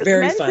 and they're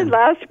very fun. You mentioned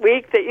last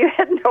week that you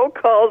had no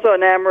calls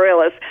on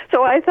Amaryllis,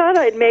 so I thought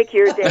I'd make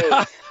your day.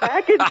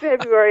 Back in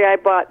February, I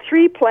bought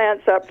 3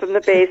 plants up from the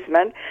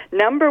basement.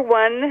 Number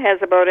 1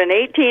 has about an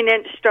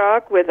 18-inch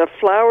stalk with a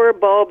flower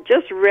bulb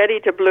just ready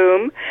to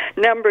bloom.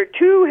 Number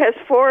 2 has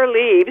 4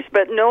 leaves,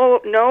 but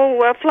no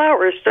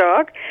flower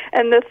stalk.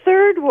 And the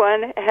third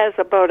one has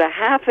about a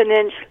half an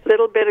inch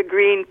little bit of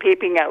green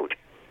peeping out.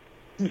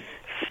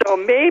 So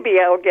maybe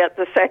I'll get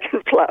the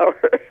second flower.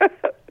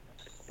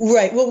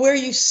 Right. Well, where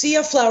you see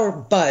a flower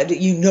bud,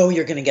 you know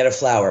you're going to get a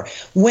flower.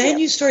 When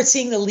you start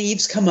seeing the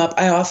leaves come up,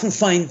 I often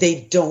find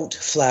they don't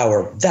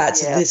flower.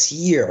 That's this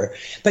year.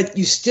 But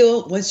you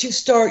still, once you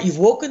start, you've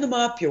woken them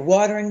up, you're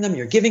watering them,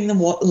 you're giving them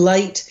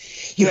light.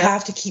 You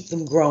have to keep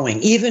them growing,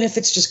 even if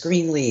it's just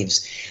green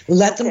leaves.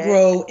 Let them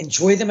grow.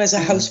 Enjoy them as a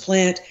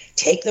houseplant.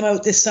 Take them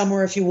out this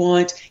summer if you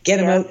want. Get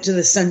them out to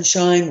the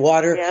sunshine,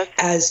 water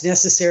as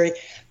necessary.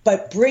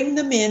 But bring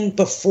them in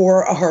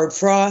before a hard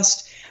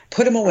frost.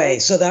 Put them away.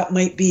 So that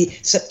might be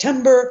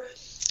September.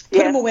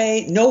 Put them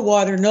away. No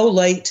water, no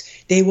light.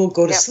 They will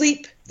go to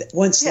sleep.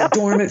 Once they're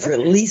dormant for at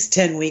least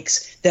 10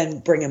 weeks, then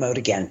bring them out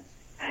again.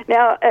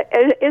 Now,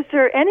 is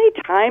there any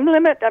time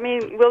limit? I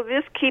mean, will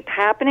this keep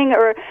happening,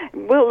 or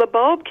will the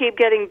bulb keep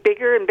getting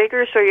bigger and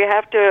bigger so you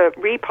have to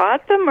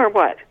repot them, or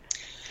what?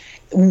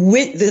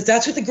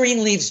 That's what the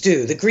green leaves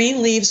do. The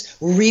green leaves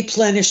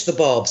replenish the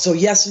bulb. So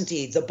yes,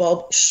 indeed, the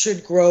bulb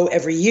should grow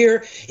every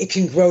year. It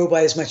can grow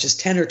by as much as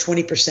 10 or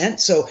 20%.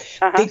 So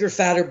bigger,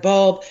 fatter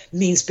bulb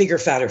means bigger,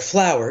 fatter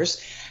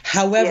flowers.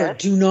 However,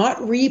 do not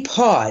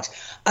repot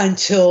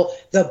until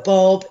the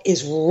bulb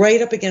is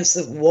right up against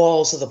the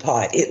walls of the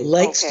pot. It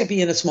likes to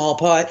be in a small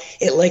pot.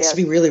 It likes to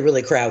be really,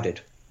 really crowded.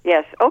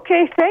 Yes.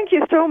 Okay. Thank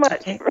you so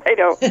much.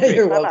 Righto.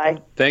 You're welcome.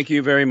 Thank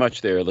you very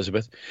much there,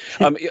 Elizabeth.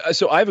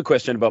 So I have a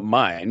question about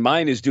mine.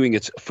 Mine is doing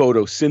its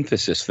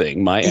photosynthesis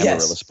thing, my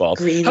Amaryllis bulb.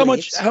 How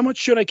much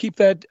should I keep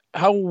that?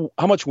 How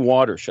much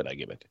water should I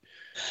give it?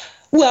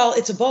 Well,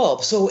 it's a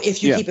bulb, so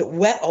if you keep it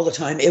wet all the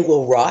time, it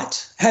will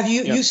rot. Have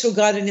you still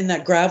got it in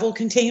that gravel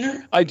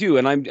container? I do,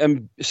 and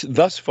I'm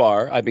thus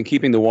far I've been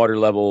keeping the water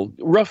level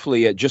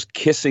roughly at just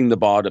kissing the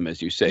bottom,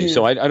 as you say.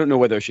 So I don't know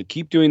whether I should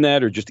keep doing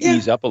that or just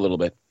ease up a little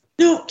bit.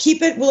 No,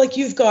 keep it like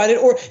you've got it,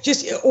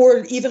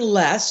 or even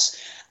less,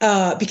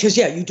 because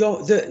you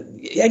don't.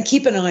 And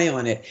keep an eye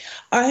on it.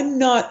 I'm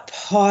not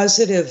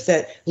positive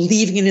that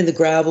leaving it in the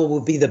gravel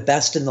will be the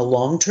best in the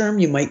long term.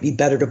 You might be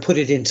better to put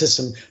it into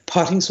some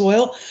potting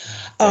soil,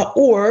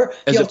 or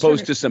as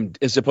opposed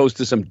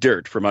to some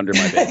dirt from under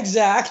my bed.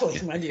 Exactly,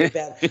 from under your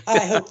bed.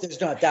 I hope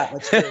there's not that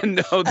much dirt.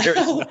 No, there's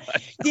not.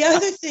 The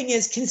other thing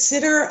is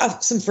consider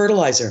some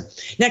fertilizer.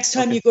 Next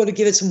time you go to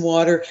give it some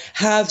water,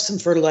 have some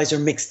fertilizer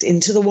mixed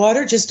into the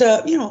water. Just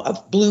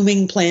a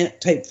blooming plant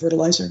type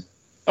fertilizer.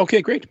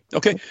 Okay, great.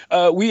 Okay,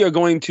 we are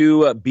going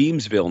to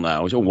Beamsville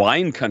now. It's a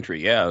wine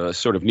country,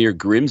 sort of near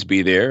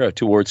Grimsby there,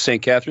 towards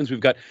St. Catharines. We've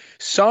got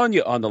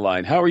Sonia on the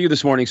line. How are you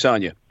this morning,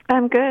 Sonia?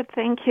 I'm good,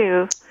 thank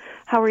you.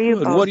 How are you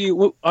both?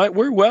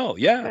 We're well,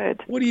 yeah.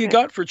 Good. What do you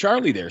got for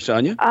Charlie there,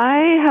 Sonia? I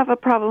have a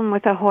problem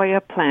with a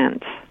Hoya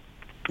plant.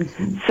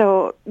 Mm-hmm.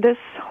 So this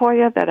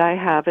Hoya that I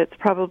have, it's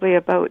probably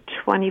about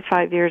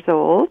 25 years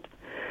old,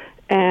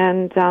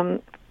 and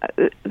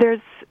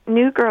there's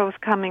new growth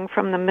coming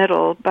from the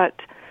middle, but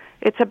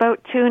it's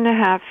about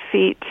 2.5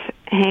 feet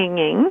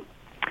hanging.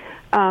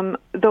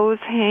 Those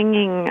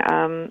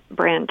hanging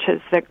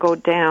branches that go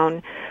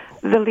down,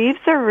 the leaves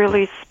are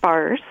really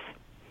sparse,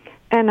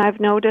 and I've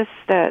noticed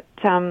that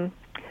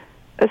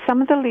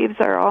some of the leaves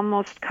are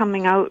almost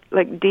coming out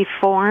like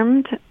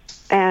deformed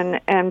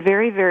and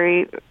very,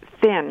 very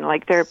thin,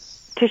 like they're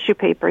tissue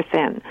paper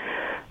thin.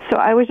 So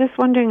I was just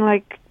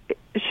wondering,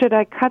 should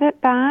I cut it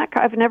back?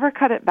 I've never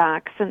cut it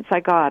back since I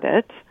got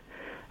it.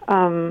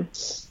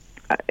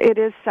 It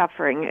is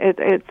suffering.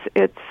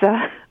 It's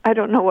I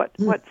don't know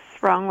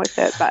what's wrong with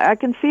it, but I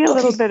can see a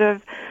little bit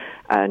of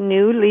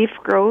new leaf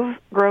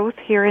growth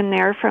here and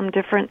there from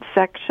different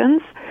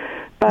sections,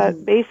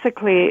 but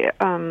basically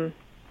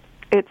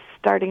it's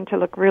starting to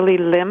look really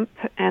limp,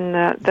 and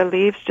the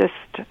leaves just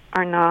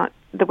are not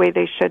the way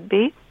they should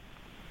be.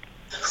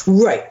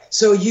 Right.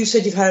 So you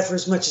said you've had it for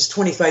as much as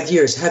 25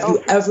 years. Have you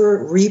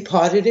ever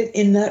repotted it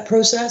in that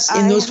process,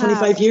 in those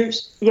 25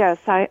 years? Yes,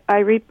 I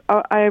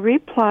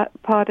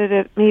repotted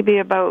it maybe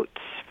about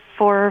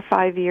 4 or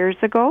 5 years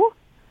ago.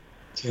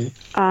 Okay.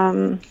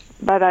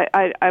 But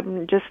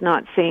I'm just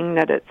not seeing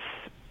that it's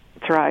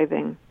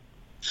thriving.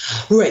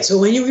 Right. So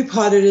when you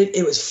repotted it,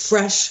 it was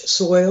fresh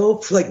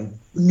soil, like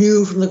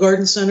new from the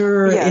garden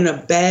center, in a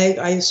bag,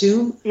 I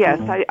assume? Yes,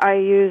 I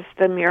used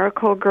the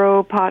Miracle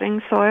Grow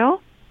potting soil.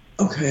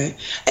 Okay.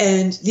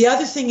 And the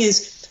other thing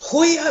is,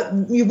 Hoya,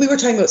 we were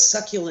talking about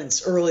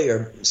succulents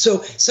earlier. So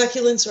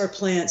succulents are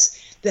plants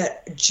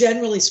that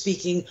generally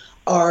speaking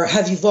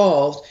have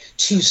evolved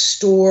to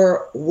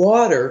store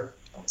water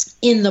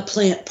in the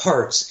plant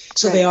parts.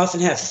 So they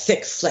often have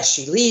thick,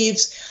 fleshy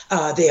leaves.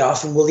 They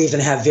often will even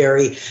have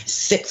very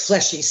thick,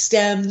 fleshy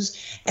stems.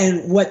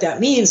 And what that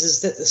means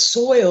is that the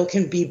soil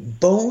can be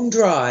bone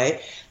dry,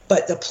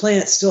 but the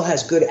plant still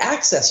has good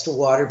access to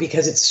water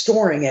because it's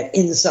storing it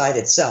inside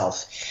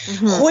itself.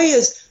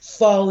 Hoyas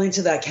fall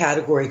into that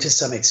category to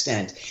some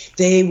extent.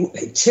 They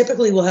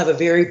typically will have a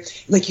very,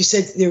 like you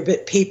said, they're a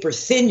bit paper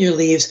thin, your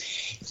leaves.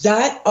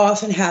 That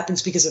often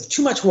happens because of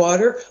too much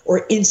water or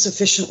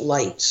insufficient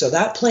light. So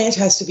that plant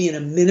has to be in a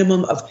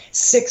minimum of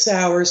 6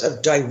 hours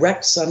of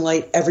direct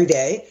sunlight every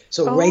day.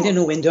 So right in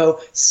a window,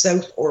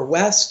 south or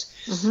west,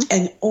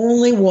 and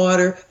only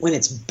water when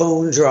it's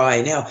bone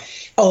dry. Now,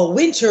 all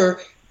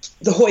winter,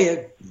 the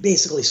Hoya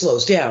basically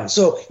slows down.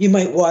 So you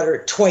might water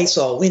it twice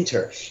all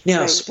winter.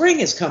 Now, spring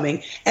is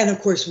coming, and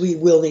of course, we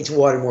will need to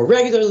water more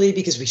regularly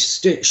because we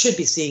should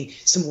be seeing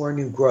some more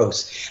new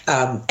growth.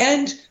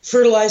 And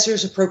fertilizer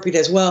is appropriate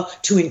as well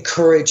to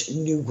encourage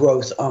new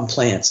growth on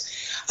plants.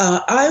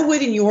 I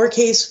would, in your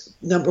case,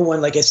 number one,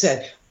 like I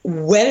said,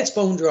 when it's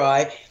bone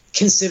dry,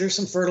 consider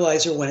some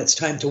fertilizer when it's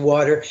time to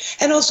water,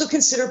 and also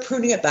consider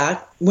pruning it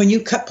back. When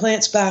you cut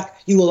plants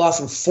back, you will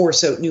often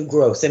force out new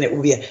growth, and it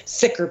will be a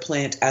thicker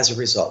plant as a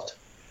result.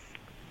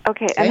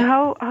 Okay, and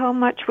how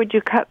much would you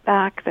cut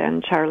back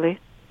then, Charlie?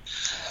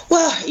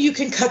 Well, you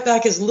can cut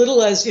back as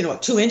little as,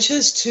 2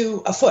 inches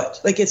to a foot.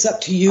 Like, it's up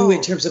to you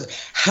in terms of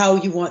how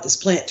you want this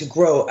plant to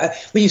grow.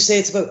 When you say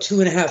it's about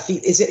 2.5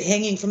 feet, is it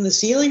hanging from the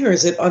ceiling or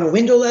is it on a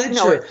window ledge?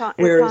 No, it's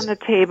on a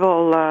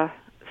table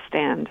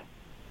stand.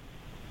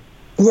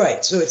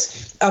 Right, so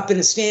it's up in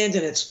a stand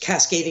and it's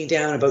cascading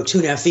down about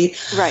 2.5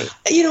 feet. Right.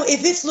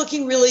 If it's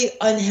looking really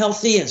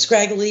unhealthy and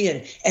scraggly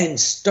and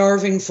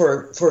starving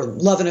for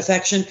love and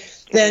affection,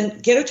 then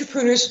get out your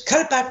pruners,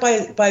 cut it back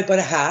by about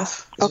a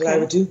half. Is what I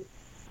would do.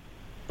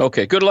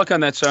 Okay, good luck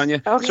on that,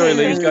 Sonia. Okay. Sorry,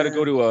 ladies, got to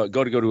go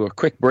to a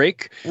quick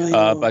break,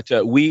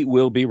 but we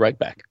will be right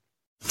back.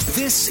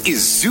 This is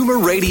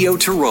Zoomer Radio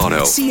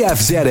Toronto,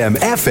 CFZM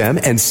FM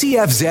and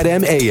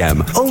CFZM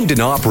AM, owned and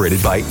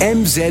operated by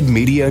MZ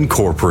Media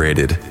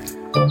Incorporated.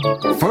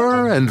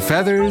 Fur and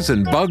feathers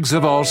and bugs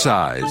of all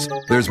size.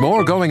 There's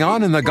more going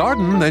on in the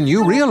garden than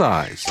you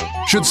realize.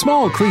 Should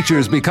small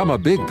creatures become a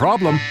big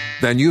problem,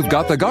 then you've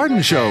got The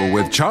Garden Show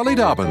with Charlie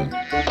Dobbin.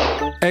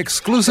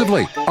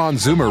 Exclusively on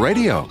Zoomer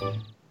Radio.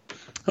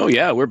 Oh,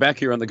 yeah, we're back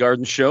here on The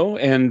Garden Show,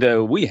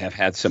 and we have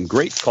had some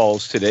great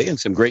calls today and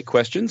some great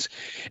questions.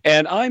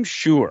 And I'm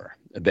sure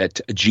that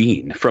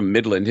Jean from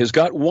Midland has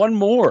got one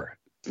more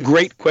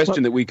great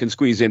question that we can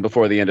squeeze in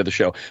before the end of the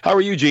show. How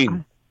are you,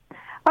 Jean?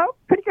 Oh,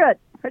 pretty good.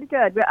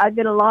 I've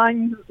been a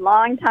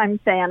long time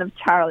fan of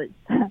Charlie's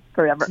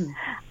forever.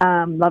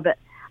 Love it.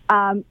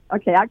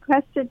 Okay, our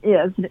question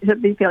is,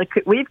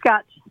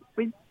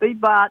 we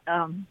bought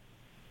a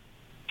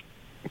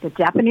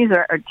Japanese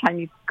or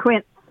Chinese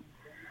quince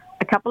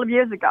a couple of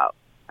years ago.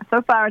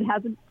 So far, it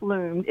hasn't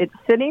bloomed. It's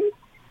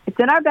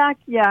in our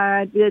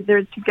backyard.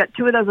 We've got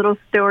 2 of those little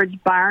storage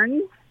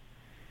barns,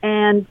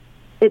 and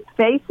it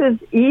faces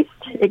east.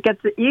 It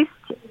gets the east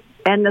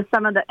and the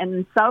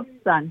south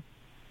sun.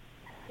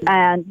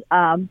 And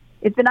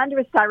it's been under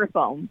a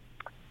styrofoam,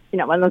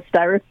 one of those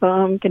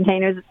styrofoam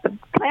containers. The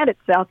plant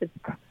itself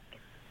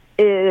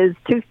is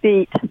 2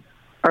 feet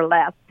or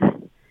less,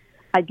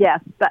 I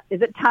guess. But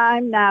is it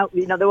time now?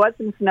 There was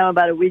some snow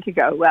about a week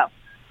ago. Well,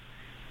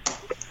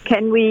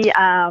 can we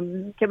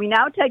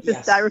now take the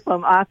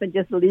styrofoam off and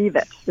just leave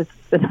it? Just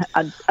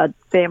a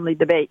family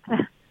debate.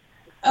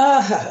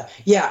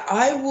 Yeah,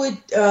 I would.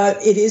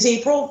 It is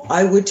April.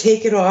 I would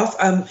take it off.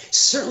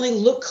 Certainly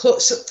look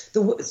close. So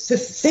the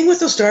thing with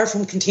those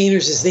styrofoam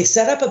containers is they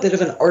set up a bit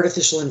of an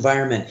artificial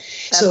environment.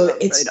 So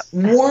it's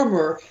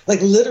warmer,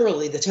 like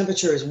literally the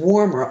temperature is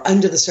warmer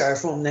under the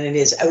styrofoam than it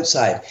is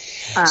outside.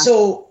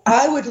 So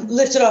I would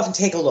lift it off and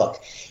take a look.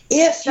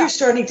 If you're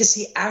starting to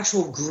see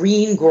actual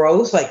green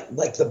growth,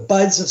 like the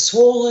buds have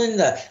swollen,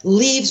 the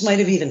leaves might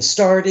have even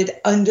started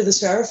under the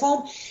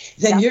styrofoam,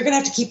 then you're going to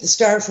have to keep the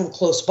styrofoam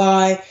close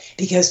by,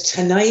 because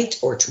tonight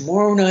or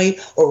tomorrow night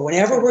or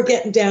whenever we're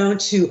getting down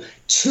to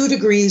 2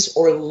 degrees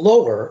or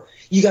lower,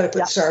 you got to put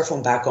the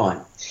styrofoam back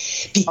on,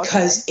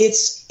 because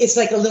it's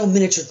like a little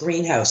miniature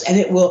greenhouse, and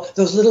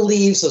those little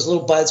leaves, those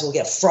little buds will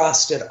get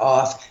frosted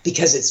off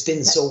because it's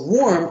been so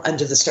warm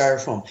under the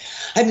styrofoam.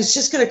 I was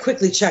just going to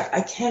quickly check.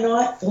 I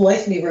cannot, for the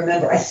life of me,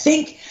 remember. I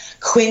think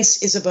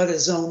quince is about a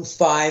zone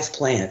 5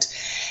 plant,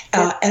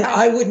 and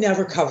I would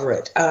never cover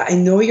it. I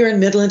know you're in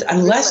Midland,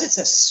 unless it's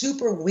a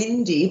super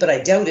windy, but I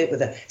doubt it,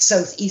 with a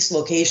southeast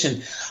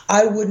location.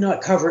 I would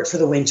not cover it for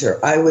the winter.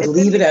 I would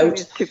leave it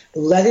out,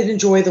 let it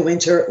enjoy the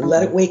winter,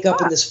 let it wake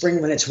up in the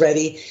spring when it's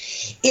ready.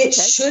 It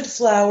should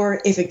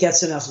flower if it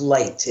gets enough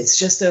light. It's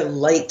just a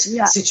light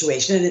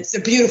situation, and it's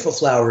a beautiful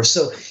flower.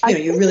 So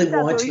you really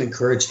want to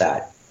encourage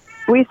that.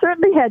 We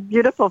certainly had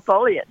beautiful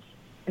foliage.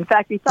 In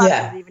fact, we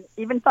thought it was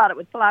even thought it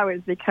was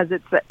flowers, because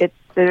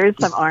there is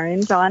some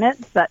orange on it.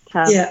 But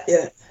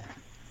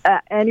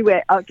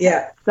anyway,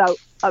 okay. So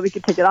we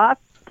could take it off,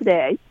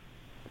 today,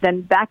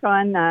 then back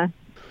on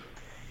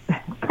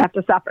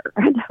after supper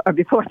or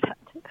before that.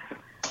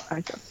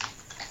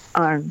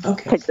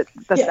 Take the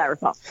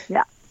styrofoam.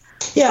 Yeah.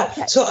 Yeah.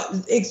 Okay.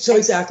 So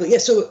exactly. Yeah.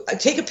 So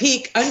take a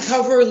peek,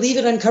 uncover, leave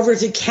it uncovered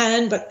if you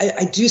can. But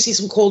I do see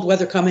some cold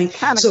weather coming,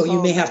 so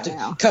you may have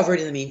to cover it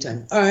in the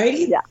meantime. All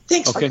righty. Yeah.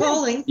 Thanks for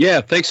calling.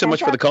 Yeah. Thanks so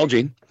much for the call,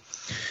 Jean.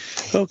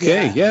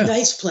 Okay. Yeah.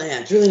 Nice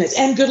plant. Really nice.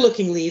 And good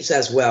looking leaves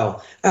as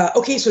well.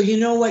 Okay. So you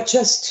know what?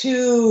 Just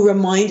to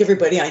remind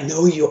everybody, I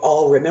know you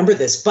all remember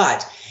this,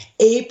 but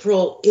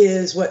April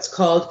is what's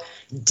called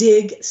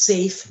Dig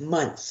Safe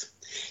Month.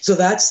 So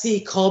that's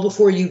the Call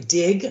Before You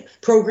Dig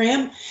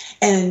program.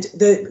 And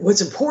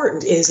what's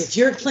important is if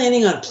you're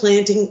planning on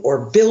planting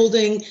or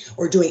building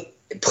or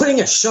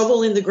putting a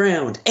shovel in the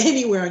ground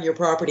anywhere on your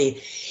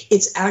property,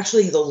 it's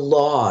actually the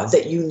law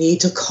that you need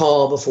to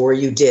call before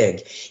you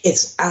dig.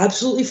 It's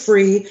absolutely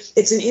free.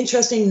 It's an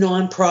interesting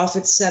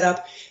nonprofit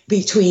setup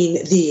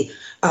between the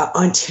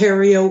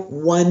Ontario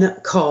One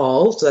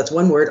Call, so that's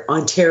one word,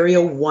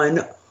 Ontario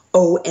One,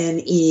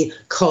 ONE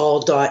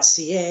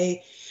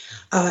call.ca.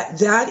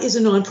 That is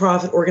a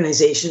nonprofit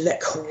organization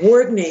that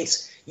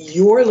coordinates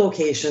your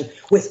location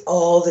with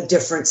all the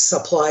different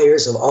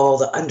suppliers of all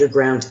the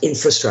underground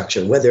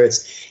infrastructure, whether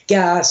it's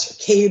gas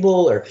or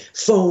cable or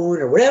phone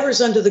or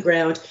whatever's under the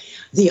ground.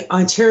 The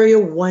Ontario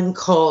One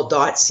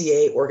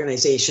Call.ca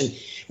organization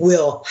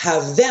will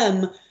have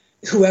them,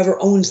 whoever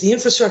owns the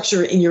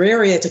infrastructure in your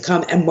area, to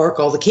come and mark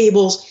all the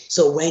cables.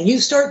 So when you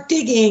start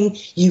digging,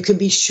 you can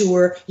be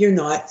sure you're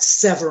not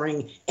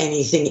severing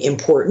anything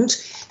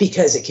important,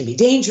 because it can be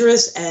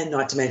dangerous and,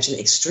 not to mention,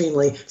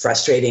 extremely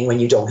frustrating when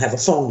you don't have a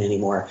phone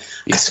anymore.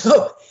 Yeah.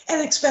 So,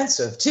 and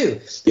expensive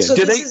too. Yeah. So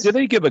do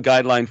they give a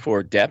guideline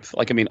for depth?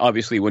 Like, I mean,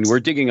 obviously when we're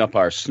digging up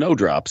our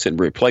snowdrops and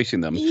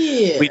replacing them,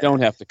 we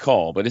don't have to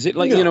call. But is it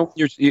like,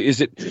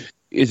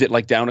 is it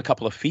like down a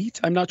couple of feet?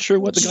 I'm not sure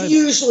what the guideline is.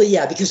 Usually,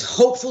 yeah, because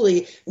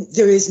hopefully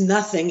there is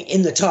nothing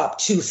in the top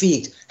 2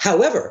 feet.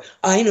 However,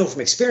 I know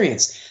from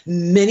experience,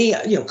 many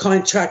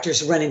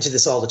contractors run into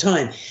this all the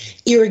time.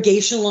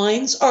 Irrigation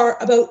lines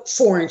are about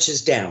 4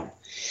 inches down.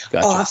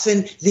 Gotcha.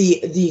 Often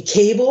the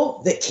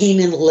cable that came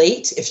in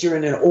late, if you're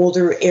in an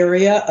older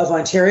area of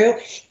Ontario,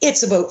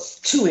 it's about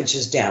 2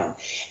 inches down.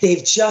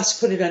 They've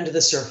just put it under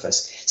the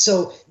surface.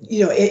 So,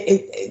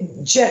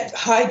 jet,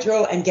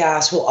 hydro, and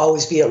gas will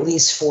always be at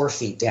least 4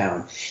 feet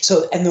down.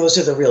 So, and those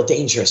are the real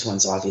dangerous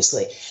ones,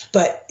 obviously.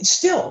 But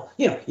still,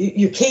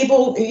 your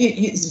cable,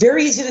 it's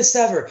very easy to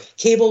sever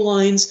cable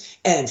lines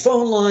and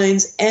phone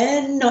lines,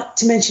 and not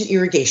to mention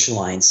irrigation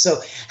lines.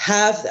 So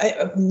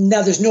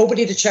now there's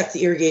nobody to check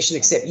the irrigation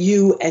except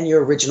you and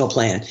your original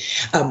plan.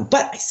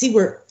 But I see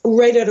we're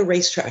right at a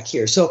racetrack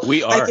here. So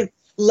we are. I can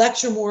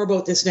lecture more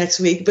about this next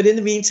week. But in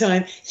the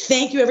meantime,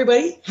 thank you,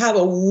 everybody. Have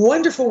a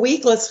wonderful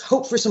week. Let's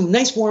hope for some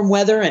nice warm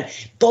weather and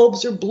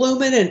bulbs are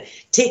blooming. And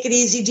take it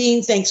easy,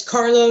 Dean. Thanks,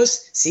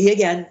 Carlos. See you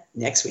again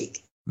next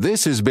week.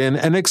 This has been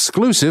an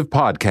exclusive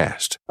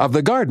podcast of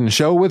The Garden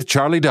Show with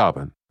Charlie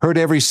Dobbin. Heard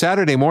every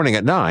Saturday morning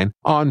at 9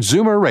 on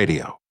Zoomer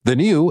Radio, the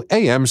new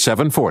AM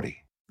 740.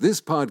 This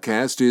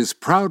podcast is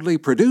proudly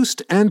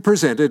produced and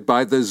presented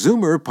by the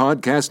Zoomer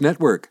Podcast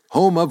Network,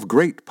 home of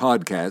great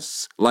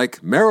podcasts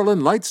like Marilyn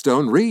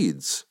Lightstone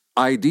Reads,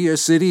 Idea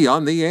City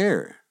on the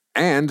Air,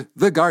 and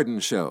The Garden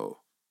Show.